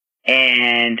 Yes.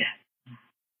 And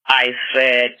I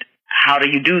said, how do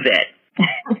you do that?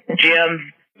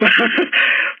 Jim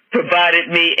provided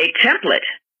me a template.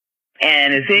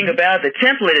 And the thing about the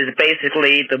template is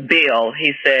basically the bill.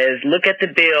 He says, look at the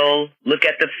bill, look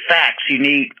at the facts. You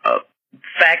need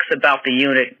facts about the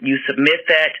unit. You submit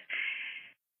that,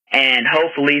 and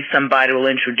hopefully somebody will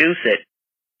introduce it.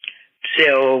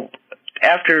 So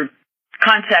after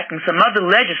contacting some other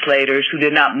legislators who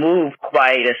did not move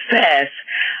quite as fast,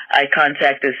 I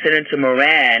contacted Senator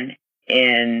Moran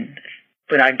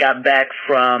when I got back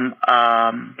from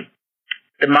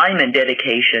the monument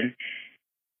dedication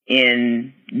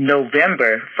in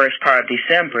November, first part of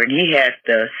December, and he had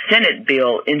the Senate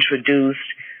bill introduced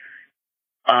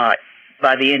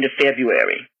by the end of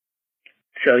February.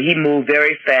 So he moved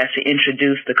very fast to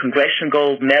introduce the Congressional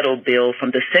Gold Medal bill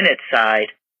from the Senate side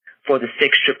for the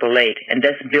 688, and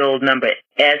that's bill number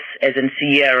S as in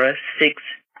Sierra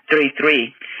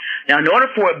 633. Now, in order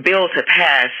for a bill to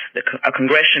pass, a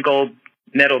Congressional Gold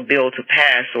Medal bill to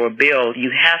pass, or a bill,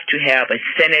 you have to have a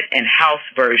Senate and House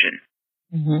version.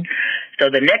 So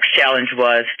the next challenge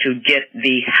was to get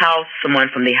someone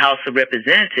from the House of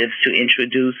Representatives to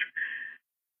introduce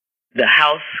the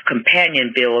House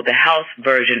companion bill, the House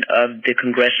version of the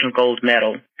Congressional Gold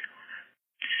Medal.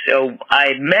 So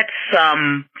I met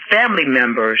some family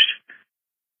members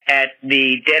at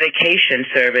the dedication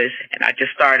service, and I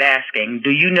just started asking,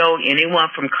 do you know anyone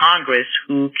from Congress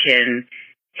who can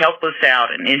help us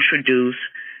out and introduce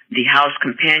the House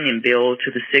companion bill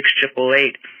to the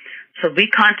 6888? So we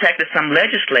contacted some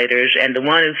legislators, and the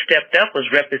one who stepped up was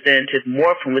Representative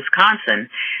Moore from Wisconsin.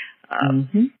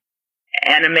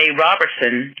 Anna Mae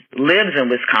Robertson lives in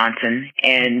Wisconsin,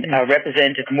 and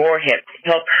Representative Moore had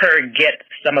helped her get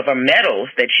some of her medals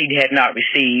that she had not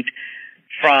received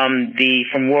from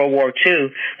World War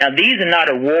II. Now, these are not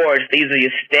awards; these are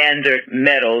your standard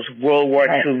medals, World War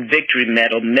II Victory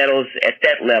Medal, medals at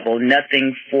that level.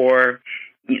 Nothing for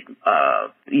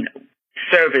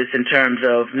service in terms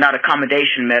of not a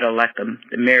commendation medal like the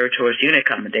Meritorious Unit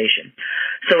Commendation.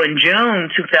 So in June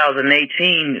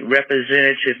 2018,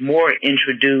 Representative Moore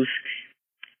introduced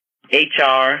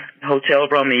H.R. Hotel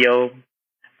Romeo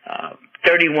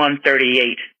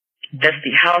 3138. That's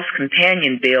the House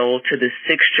companion bill to the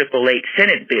 6888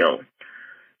 Senate bill.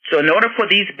 So in order for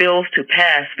these bills to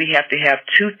pass, we have to have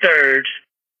 2/3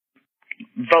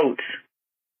 votes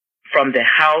from the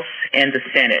House and the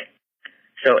Senate.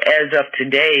 So as of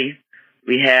today,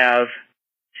 we have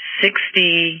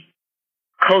 60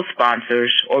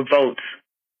 co-sponsors or votes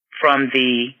from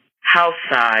the House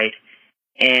side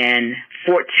and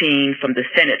 14 from the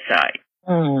Senate side.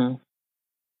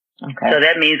 Okay. So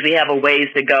that means we have a ways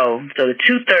to go. So the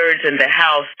 2/3 in the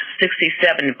House,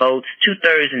 67 votes,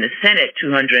 2/3 in the Senate,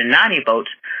 290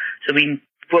 votes. So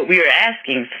what we are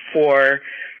asking for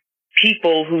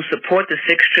people who support the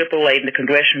 6888 and the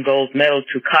Congressional Gold Medal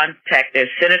to contact their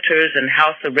senators and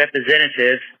House of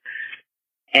Representatives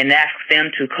and ask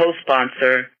them to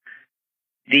co-sponsor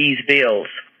these bills.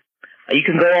 You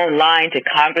can go online to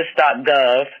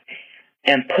congress.gov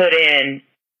and put in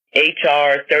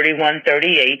H.R.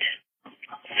 3138,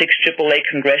 6888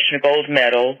 Congressional Gold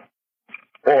Medal,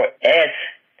 or S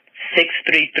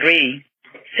 633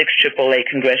 6 AAA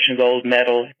Congressional Gold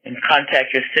Medal, and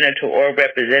contact your senator or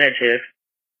representative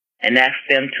and ask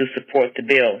them to support the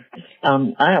bill.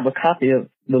 I have a copy of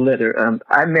the letter.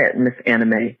 I met Miss Anna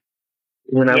Mae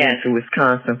when I went to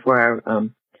Wisconsin for our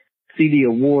CD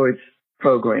Awards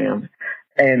program,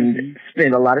 and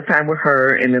spent a lot of time with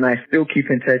her, and then I still keep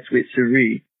in touch with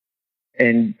Cherie.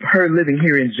 And her living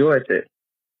here in Georgia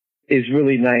is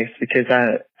really nice because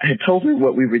I had told her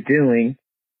what we were doing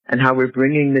and how we're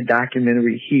bringing the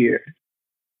documentary here.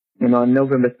 And on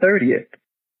November 30th,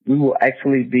 we will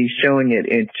actually be showing it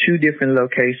in 2 different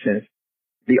locations,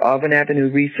 the Auburn Avenue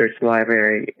Research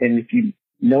Library. And if you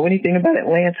know anything about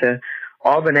Atlanta,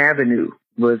 Auburn Avenue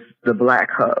was the Black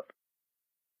hub.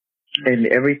 And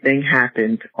everything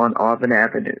happened on Auburn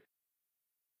Avenue.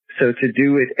 So to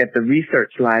do it at the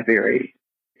Research Library,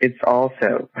 it's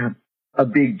also a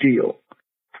big deal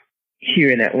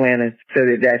here in Atlanta, so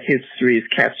that history is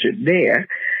captured there.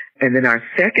 And then our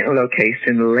second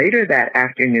location later that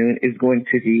afternoon is going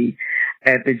to be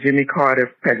at the Jimmy Carter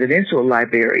Presidential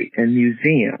Library and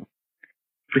Museum,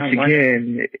 which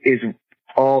again is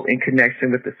all in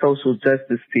connection with the social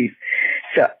justice piece.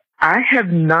 So I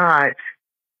have not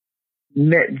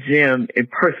met Jim in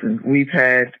person. We've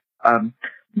had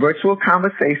virtual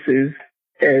conversations,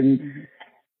 and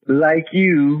like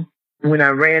you, when I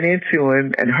ran into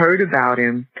him and heard about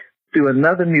him through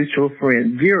another mutual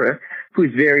friend, Vera,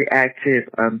 who's very active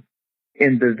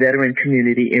in the veteran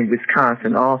community in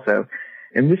Wisconsin also.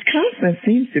 And Wisconsin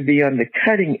seems to be on the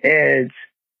cutting edge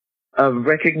of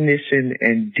recognition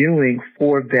and doing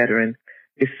for veterans,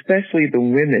 especially the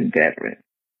women veterans.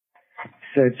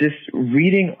 So just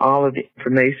reading all of the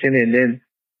information, and then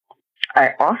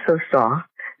I also saw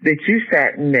that you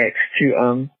sat next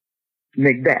to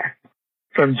Macbeth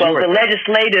from Georgia. Well,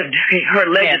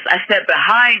 I sat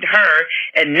behind her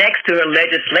and next to her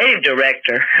legislative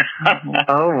director.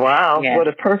 Oh, wow. What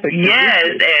a perfect position. Yes,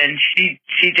 and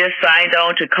she just signed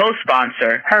on to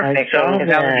co-sponsor. Perfect.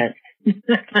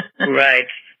 Right.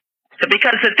 So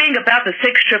because the thing about the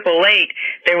 6 888,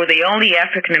 they were the only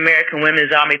African-American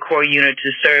Women's Army Corps unit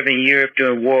to serve in Europe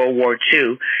during World War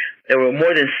II. There were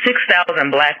more than 6,000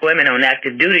 black women on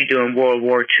active duty during World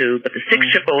War II, but the 6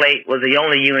 888 was the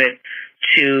only unit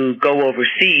to go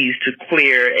overseas to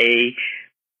clear a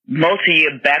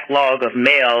multi-year backlog of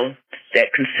mail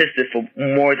that consisted of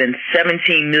more than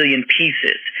 17 million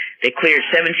pieces. They cleared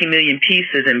 17 million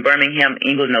pieces in Birmingham,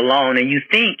 England alone, and you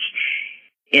think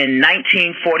in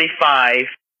 1945,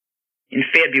 in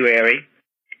February,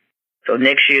 so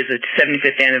next year's the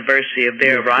 75th anniversary of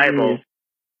their arrival,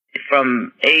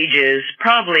 from ages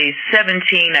probably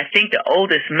 17, I think the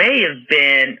oldest may have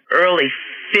been early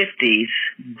 50s,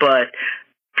 but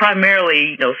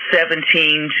primarily,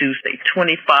 17 to, say,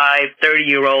 25,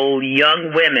 30-year-old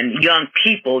young women, young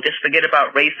people, just forget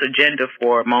about race or gender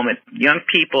for a moment, young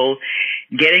people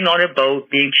getting on a boat,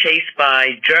 being chased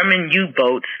by German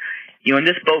U-boats. You're in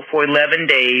this boat for 11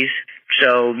 days,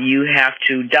 so you have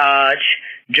to dodge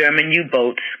German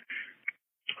U-boats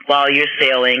while you're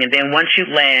sailing, and then once you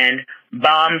land,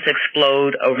 bombs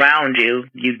explode around you.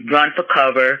 You run for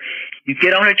cover. You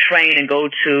get on a train and go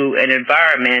to an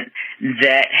environment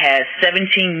that has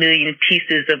 17 million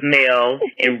pieces of mail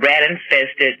in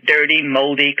rat-infested, dirty,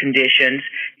 moldy conditions.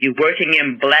 You're working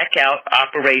in blackout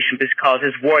operations because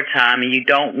it's wartime and you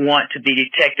don't want to be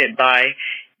detected by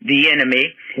the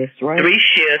enemy. That's right. 3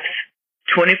 shifts,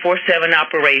 24/7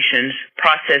 operations,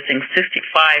 processing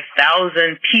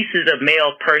 65,000 pieces of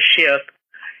mail per ship,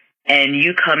 and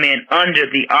you come in under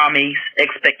the Army's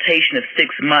expectation of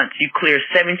 6 months. You clear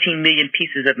 17 million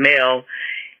pieces of mail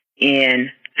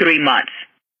in 3 months.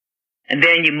 And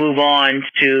then you move on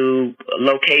to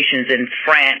locations in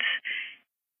France,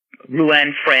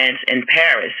 Rouen, France, and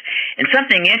Paris. And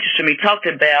something interesting, we talked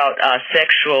about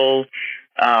sexual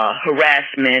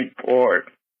harassment or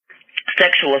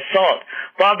sexual assault.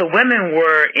 While the women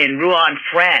were in Rouen,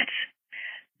 France,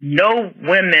 no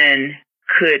women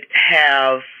could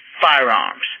have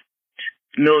firearms.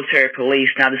 Military police.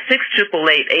 Now, the 6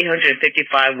 888,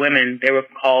 855 women, they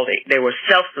were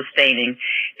self-sustaining.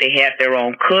 They had their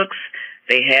own cooks.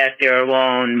 They had their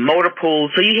own motor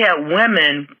pools. So you had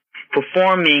women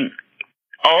performing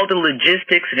all the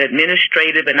logistics and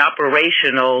administrative and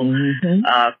operational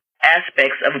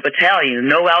aspects of a battalion.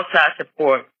 No outside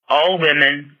support. All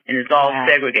women, and it's all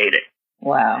segregated.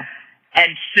 Wow.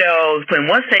 And so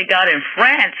once they got in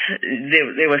France,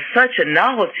 there was such a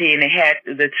novelty, and they had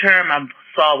the term I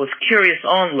saw was curious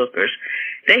onlookers.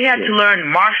 They had to learn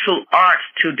martial arts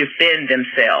to defend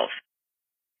themselves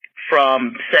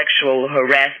from sexual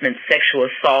harassment, sexual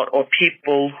assault, or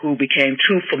people who became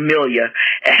too familiar,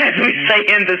 as we say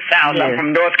in the South. I'm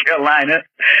from North Carolina.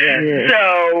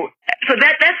 So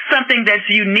that's something that's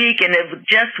unique, and it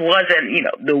just wasn't,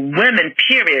 the women,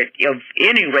 period, of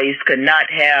any race could not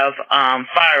have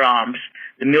firearms.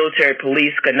 The military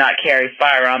police could not carry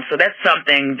firearms. So that's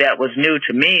something that was new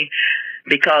to me,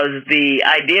 because the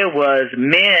idea was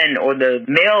men or the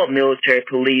male military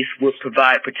police would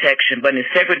provide protection. But in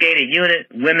a segregated unit,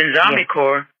 Women's Army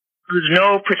Corps, there was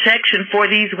no protection for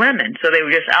these women. So they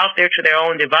were just out there to their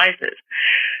own devices.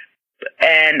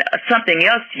 And something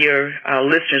else your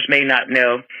listeners may not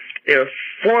know, there are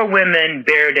 4 women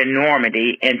buried in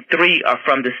Normandy, and 3 are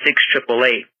from the 6th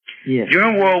AAA. Yes.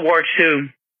 During World War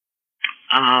II,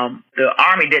 the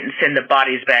Army didn't send the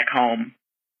bodies back home,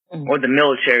 or the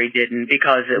military didn't,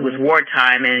 because it was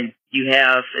wartime, and you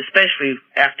have, especially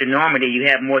after Normandy, you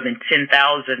have more than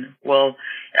 10,000, well,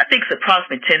 I think it's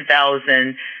approximately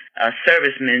 10,000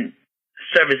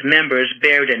 service members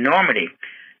buried in Normandy.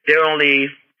 There are only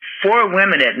 4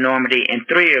 women at Normandy, and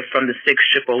 3 are from the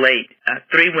 6th AAA.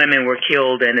 3 women were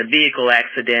killed in a vehicle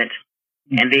accident,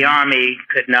 and the Army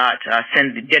did not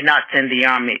send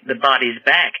the bodies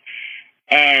back.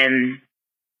 And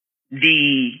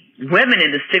the women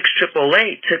in the 6th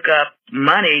AAA took up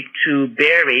money to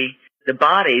bury the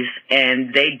bodies,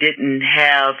 and they didn't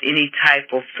have any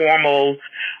type of formal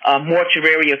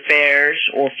mortuary affairs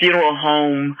or funeral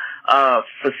home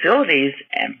facilities.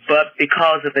 But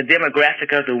because of the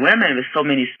demographic of the women with so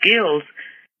many skills,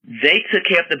 they took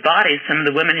care of the bodies. Some of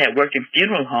the women had worked in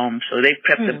funeral homes, so they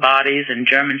prepped the bodies, and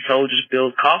German soldiers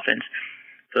built coffins.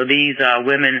 So these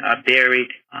women are buried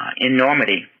in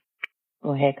Normandy.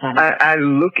 Go ahead, Connie. I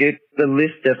look at the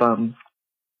list of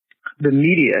the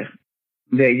media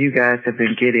that you guys have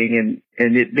been getting,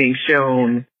 and it being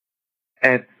shown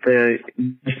at this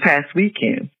past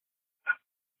weekend.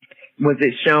 Was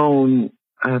it shown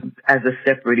as a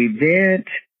separate event?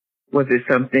 Was it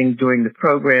something during the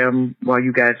program while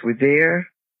you guys were there?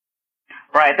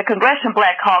 Right. The Congressional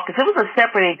Black Caucus, it was a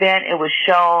separate event. It was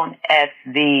shown at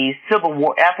the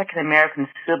African American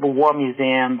Civil War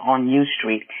Museum on U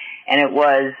Street. And it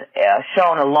was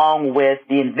shown along with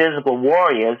the Invisible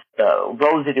Warriors,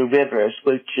 Rosie the Rivers,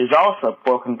 which is also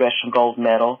for a Congressional Gold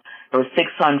Medal. There were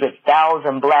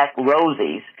 600,000 black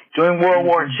Rosies during World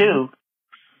War II.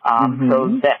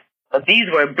 So these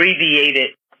were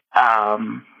abbreviated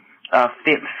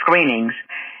screenings.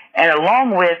 And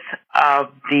along with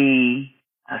the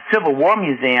Civil War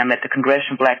Museum at the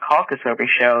Congressional Black Caucus where we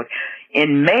showed,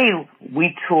 in May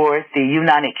we toured the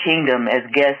United Kingdom as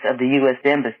guests of the U.S.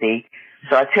 Embassy.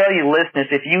 So I tell you, listeners,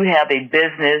 if you have a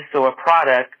business or a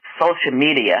product, social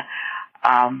media,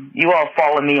 you all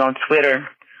follow me on Twitter,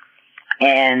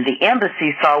 and the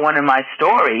embassy saw one of my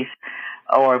stories,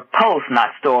 or posts, not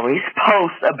stories,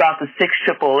 posts about the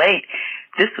 6th AAA.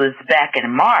 This was back in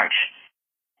March.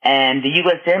 And the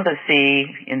U.S.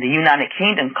 Embassy in the United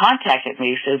Kingdom contacted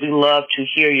me, said, "We love to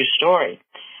hear your story,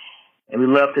 and we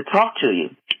love to talk to you."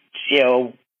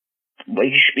 So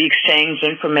we exchanged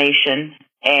information,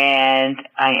 and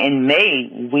in May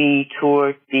we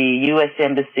toured the U.S.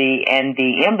 Embassy, and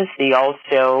the embassy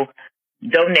also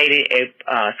donated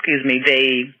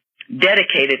they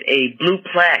dedicated a blue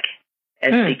plaque at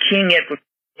the King Edward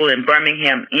School in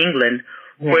Birmingham, England,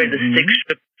 where the 6th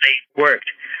AAA worked.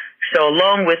 So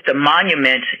along with the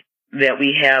monument that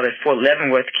we have at Fort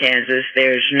Leavenworth, Kansas,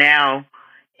 there's now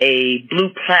a blue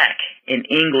plaque in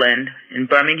England, in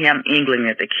Birmingham, England,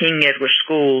 at the King Edward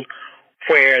School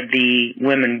where the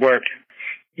women worked.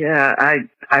 Yeah,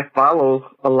 I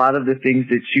follow a lot of the things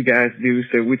that you guys do,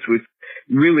 so which was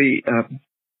really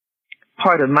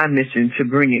part of my mission to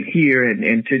bring it here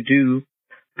and to do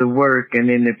the work, and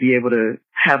then to be able to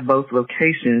have both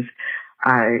locations.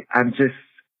 I'm just,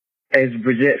 as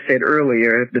Bridget said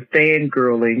earlier, the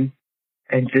fangirling,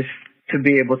 and just to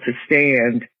be able to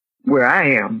stand where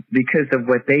I am because of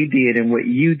what they did and what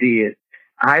you did.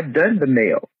 I've done the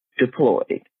mail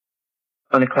deployed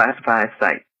on a classified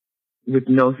site with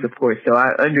no support. So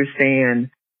I understand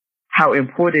how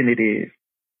important it is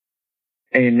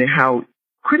and how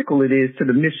critical it is to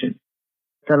the mission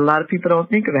that a lot of people don't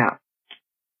think about.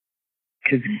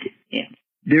 Because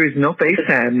there is no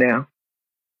FaceTime now.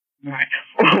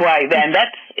 Right, and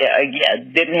that's,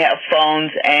 didn't have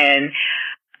phones. And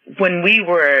when we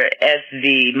were at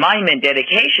the monument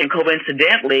dedication,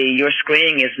 coincidentally, your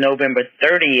screening is November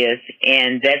 30th,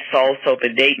 and that's also the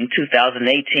date in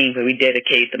 2018 where we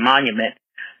dedicate the monument.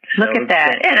 Look at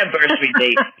that. Anniversary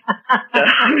date. So,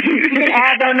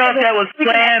 I don't know if that was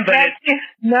planned, but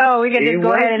No, we can just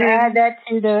go ahead and add that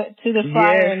to the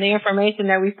flyer and the information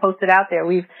that we've posted out there.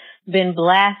 We've been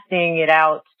blasting it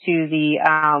out to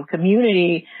the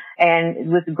community,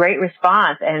 and with great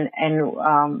response. And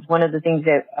one of the things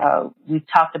that we've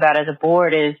talked about as a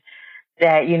board is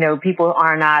that, you know, people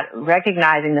are not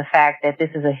recognizing the fact that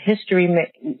this is a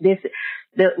this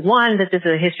is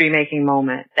a history-making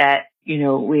moment, that, you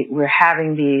know, we're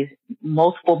having these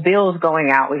multiple bills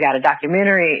going out. We got a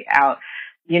documentary out,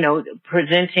 you know,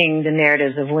 presenting the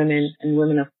narratives of women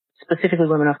and specifically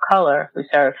women of color who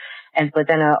serve. But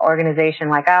then an organization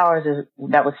like ours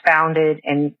that was founded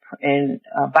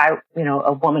by, you know,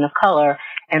 a woman of color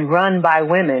and run by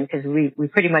women, because we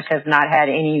pretty much have not had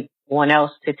anyone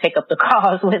else to take up the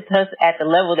cause with us at the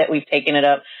level that we've taken it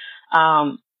up,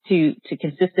 to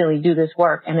consistently do this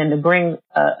work, and then to bring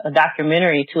a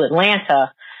documentary to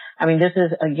Atlanta. I mean, this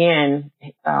is, again,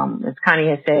 as Connie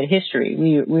has said,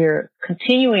 history. We're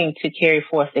continuing to carry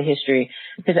forth the history,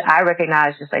 because I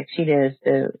recognize, just like she does,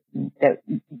 that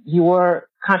your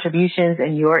contributions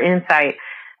and your insight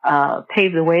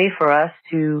paved the way for us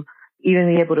to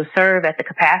even be able to serve at the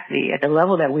capacity, at the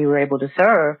level that we were able to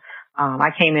serve.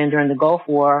 I came in during the Gulf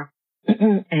War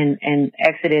and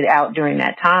exited out during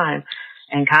that time,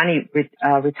 and Connie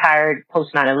retired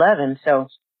post 9/11. So,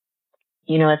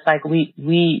 you know, it's like we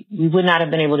would not have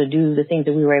been able to do the things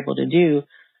that we were able to do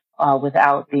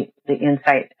without the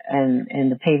insight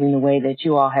and the paving the way that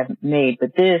you all have made.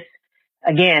 But this,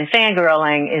 again,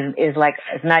 fangirling is like,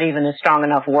 it's not even a strong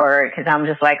enough word, because I'm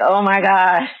just like, oh my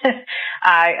gosh.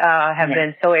 I have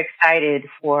been so excited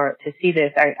to see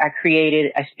this. I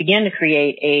began to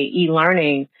create a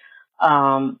e-learning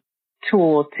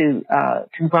tool to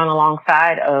run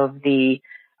alongside of the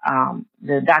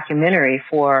documentary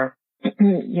for,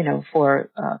 you know, for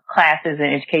classes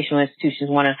and educational institutions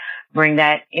want to bring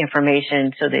that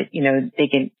information so that, you know, they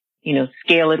can, you know,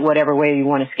 scale it whatever way you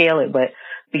want to scale it, but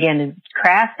began to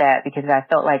craft that, because I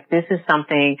felt like this is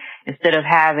something, instead of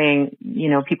having, you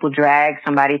know, people drag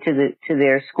somebody to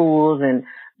their schools and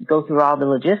go through all the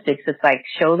logistics, it's like,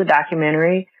 show the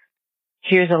documentary.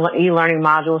 Here's an e-learning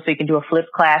module so you can do a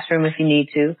flipped classroom if you need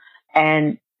to,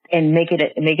 and make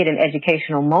it an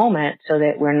educational moment, so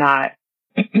that we're not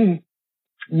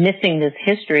missing this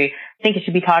history. I think it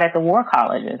should be taught at the war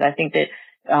colleges. I think that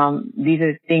these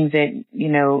are things that, you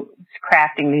know,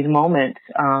 crafting these moments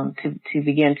to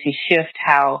begin to shift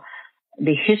how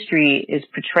the history is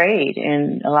portrayed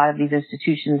in a lot of these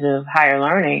institutions of higher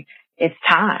learning. It's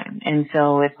time. And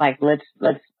so it's like, let's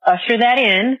usher that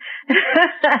in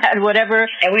at whatever.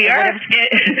 And we are,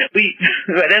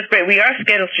 that's great. We are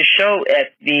scheduled to show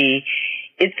at the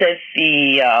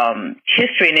History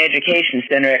and Education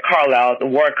Center at Carlisle, the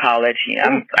War College.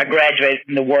 I graduated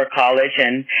from the War College,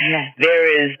 and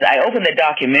I opened the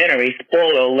documentary,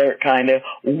 spoiler alert kind of,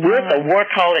 with a War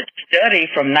College study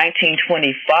from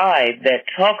 1925 that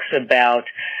talks about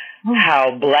how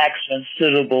blacks are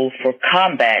suitable for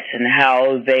combat and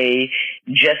how they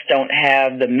just don't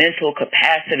have the mental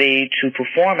capacity to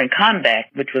perform in combat,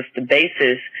 which was the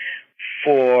basis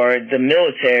for the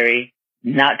military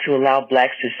not to allow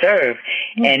blacks to serve.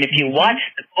 And if you watch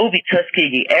the movie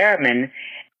Tuskegee Airmen,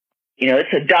 you know,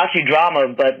 it's a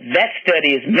docudrama, but that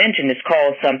study is mentioned. It's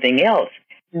called something else.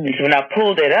 And so when I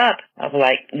pulled it up, I was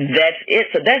like, that's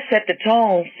it. So that set the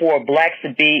tone for blacks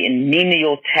to be in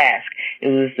menial task. It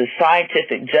was the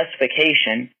scientific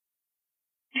justification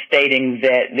stating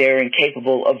that they're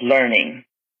incapable of learning.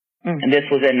 And this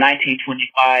was in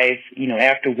 1925, you know,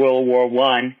 after World War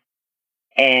I.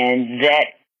 And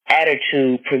that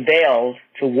attitude prevailed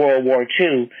to World War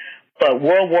II. But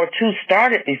World War II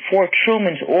started before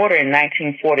Truman's order in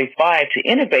 1945 to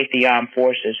integrate the armed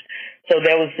forces. So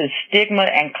there was this stigma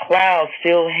and cloud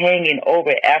still hanging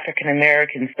over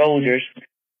African-American soldiers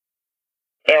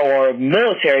or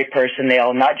military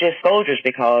personnel, not just soldiers,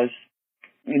 because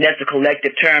that's a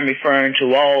collective term referring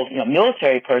to all, you know,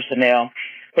 military personnel,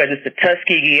 whether it's the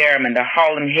Tuskegee Airmen, the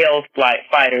Harlem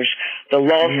Hellfighters, the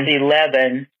Lost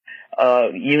 11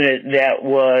 unit that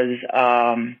was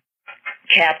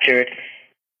captured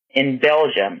in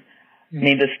Belgium. I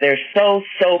mean, there's so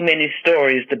many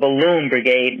stories. The Balloon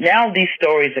Brigade. Now these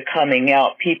stories are coming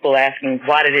out. People asking,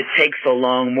 why did it take so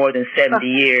long, more than 70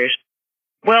 years?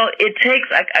 Well, it takes,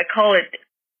 I call it,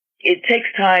 it takes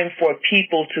time for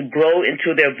people to grow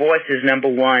into their voices, number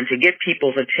one, to get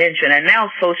people's attention. And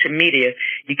now social media,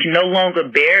 you can no longer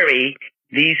bury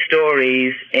these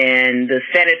stories and the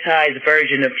sanitized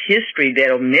version of history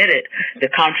that omitted the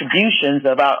contributions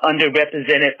of our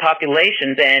underrepresented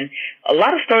populations, and a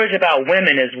lot of stories about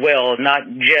women as well, not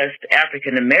just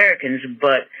African Americans,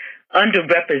 but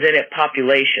underrepresented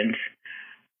populations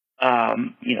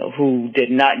who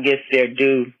did not get their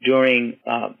due during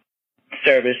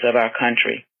service of our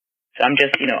country. So I'm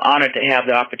just, honored to have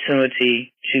the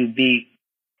opportunity to be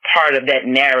part of that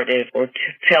narrative or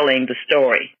telling the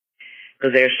story,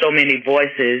 because there are so many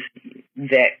voices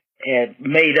that have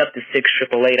made up the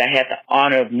 6888. I had the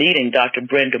honor of meeting Dr.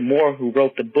 Brenda Moore, who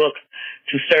wrote the book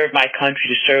To Serve My Country,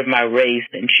 to Serve My Race,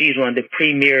 and she's one of the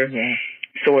premier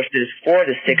sources for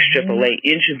the 6888.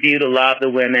 Interviewed a lot of the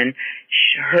women.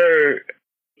 Her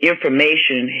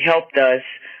information helped us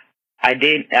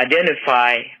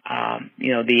identify,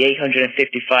 the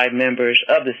 855 members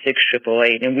of the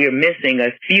 6888, and we are missing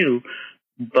a few.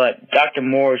 But Dr.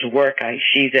 Moore's work,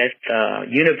 she's at the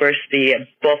University of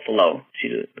Buffalo.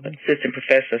 She's an assistant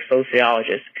professor of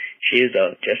sociologist. She is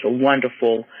just a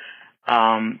wonderful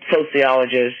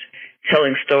sociologist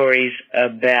telling stories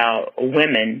about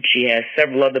women. She has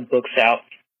several other books out.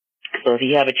 So if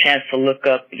you have a chance to look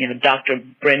up, Dr.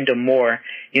 Brenda Moore,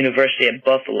 University of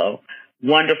Buffalo,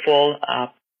 wonderful.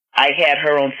 I had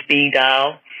her on speed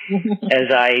dial as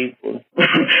I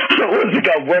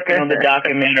was working on the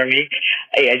documentary.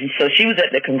 And so she was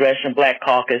at the Congressional Black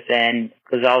Caucus, and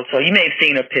was also, you may have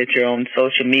seen her picture on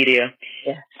social media.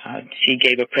 Yes. She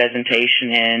gave a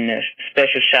presentation, and a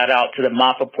special shout out to the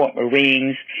Montfort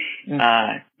Marines,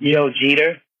 Joe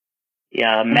Jeter,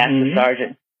 Master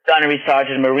Sergeant, Honorary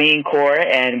Sergeant, Marine Corps,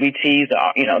 and we tease,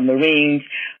 Marines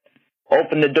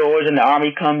open the doors and the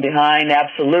Army come behind.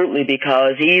 Absolutely,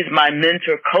 because he's my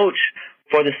mentor coach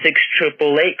for the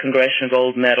 6888 Congressional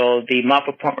Gold Medal. The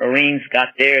Montfort Marines got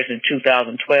theirs in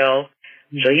 2012.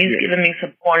 So he's given me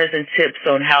some pointers and tips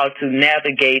on how to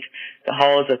navigate the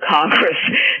halls of Congress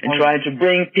and trying to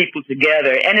bring people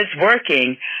together. And it's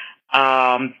working.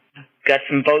 Got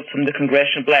some votes from the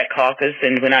Congressional Black Caucus,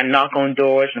 and when I knock on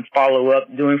doors and follow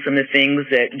up doing some of the things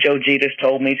that Joe Jeter's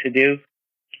told me to do,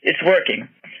 it's working.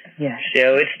 Yes.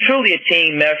 So it's truly a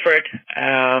team effort.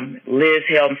 Liz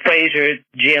Helm Fraser,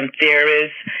 Jim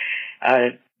Theris,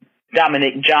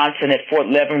 Dominic Johnson at Fort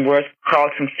Leavenworth,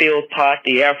 Carlton Philpott,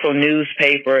 the Afro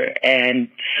newspaper, and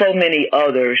so many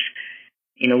others.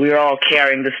 We're all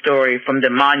carrying the story from the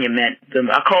monument.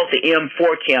 I call it the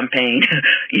M4 campaign,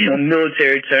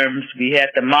 military terms. We had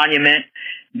the monument,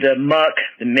 the MUC,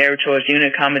 the Meritorious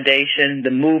Unit Commendation,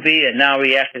 the movie, and now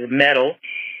we have the medal.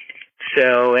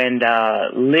 So, and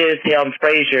Liz Helm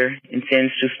Fraser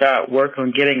intends to start work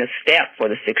on getting a stamp for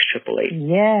the 6888.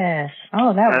 Yes.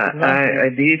 Oh, that was lovely. I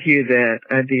did hear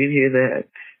that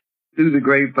through the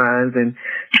grapevines, and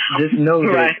just know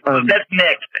right. that That's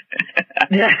next.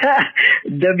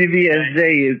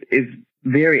 WVSJ is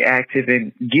very active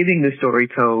in getting the story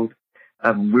told.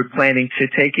 We're planning to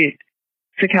take it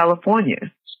to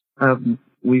California.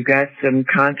 We've got some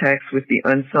contacts with the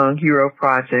Unsung Hero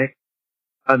Project,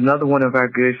 another one of our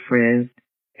good friends,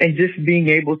 and just being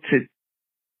able to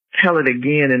tell it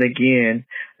again and again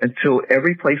until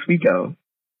every place we go,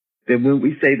 that when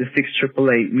we say the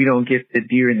 6888, we don't get the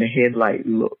deer in the headlight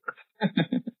look.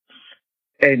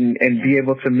 and be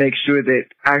able to make sure that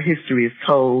our history is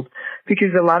told,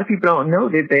 because a lot of people don't know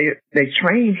that they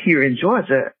trained here in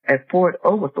Georgia at Fort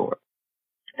Oglethorpe.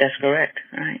 That's correct.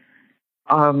 Right.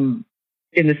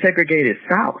 In the segregated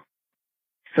South.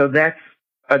 So that's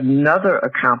another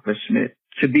accomplishment,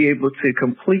 to be able to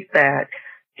complete that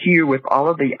here with all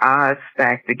of the odds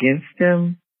stacked against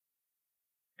them.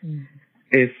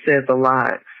 It says a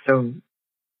lot. So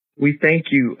we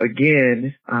thank you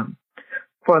again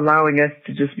for allowing us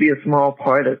to just be a small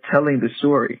part of telling the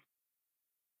story.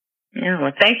 Yeah,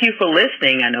 well, thank you for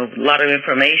listening. I know a lot of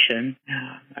information.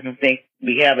 I don't think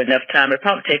we have enough time. It'll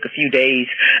probably take a few days.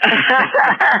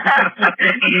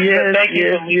 Yes, thank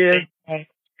you. Yes.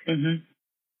 Mm-hmm.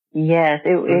 Yes,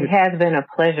 it has been a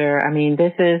pleasure. I mean,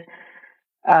 this is,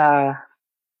 again,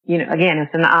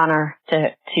 it's an honor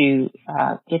to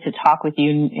get to talk with you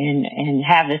and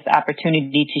have this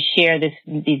opportunity to share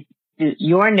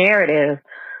your narrative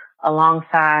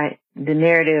alongside the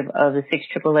narrative of the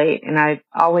 6888. And I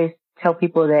always tell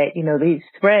people that, these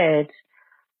threads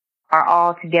are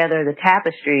all together the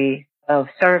tapestry of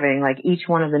serving, like each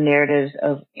one of the narratives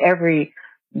of every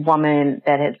woman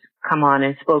that has come on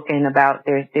and spoken about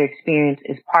their experience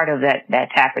is part of that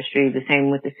tapestry. The same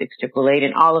with the 6888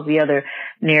 and all of the other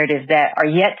narratives that are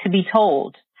yet to be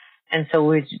told. And so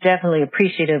we're definitely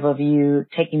appreciative of you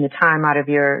taking the time out of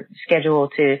your schedule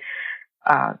to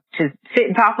sit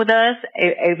and talk with us.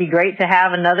 It'd be great to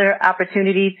have another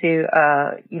opportunity to,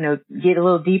 get a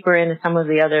little deeper into some of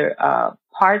the other,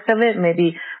 parts of it,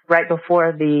 maybe right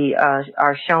before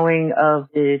our showing of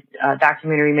the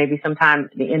documentary, maybe sometime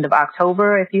at the end of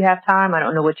October, if you have time. I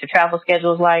don't know what your travel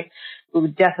schedule is like, we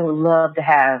would definitely love to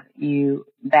have you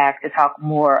back to talk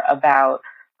more about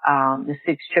the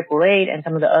 6888 and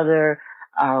some of the other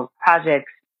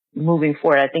projects moving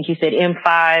forward. I think you said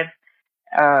M5,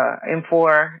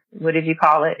 M4. What did you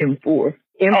call it? M4.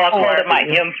 I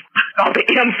called it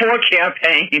the M4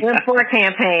 campaign. M4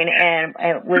 campaign,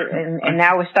 and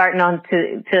now we're starting on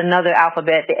to another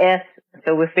alphabet, the S.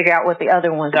 So we'll figure out what the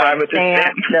other ones are.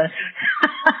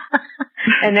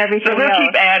 And everything so we'll else.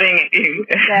 Keep adding.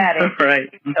 Right.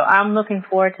 So I'm looking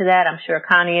forward to that. I'm sure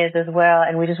Connie is as well.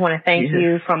 And we just want to thank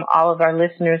you from all of our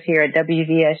listeners here at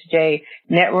WVSJ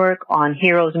Network on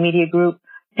Heroes Media Group.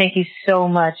 Thank you so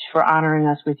much for honoring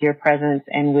us with your presence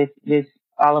and with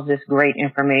all of this great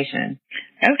information.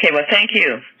 Okay, well, thank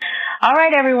you. All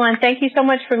right, everyone. Thank you so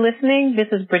much for listening. This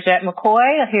is Bridgette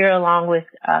McCoy here along with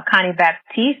Connie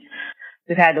Baptiste.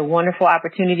 We've had the wonderful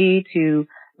opportunity to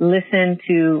listen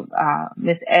to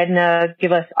Miss Edna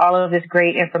give us all of this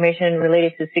great information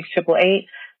related to 6888.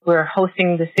 We're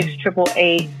hosting the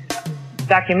 6888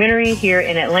 documentary here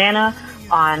in Atlanta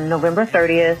on November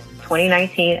 30th,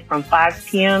 2019 from 5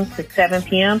 p.m. to 7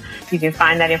 p.m. You can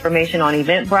find that information on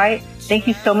Eventbrite. Thank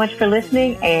you so much for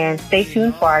listening and stay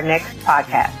tuned for our next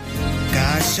podcast.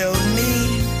 God showed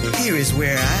me here is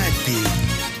where I'd be.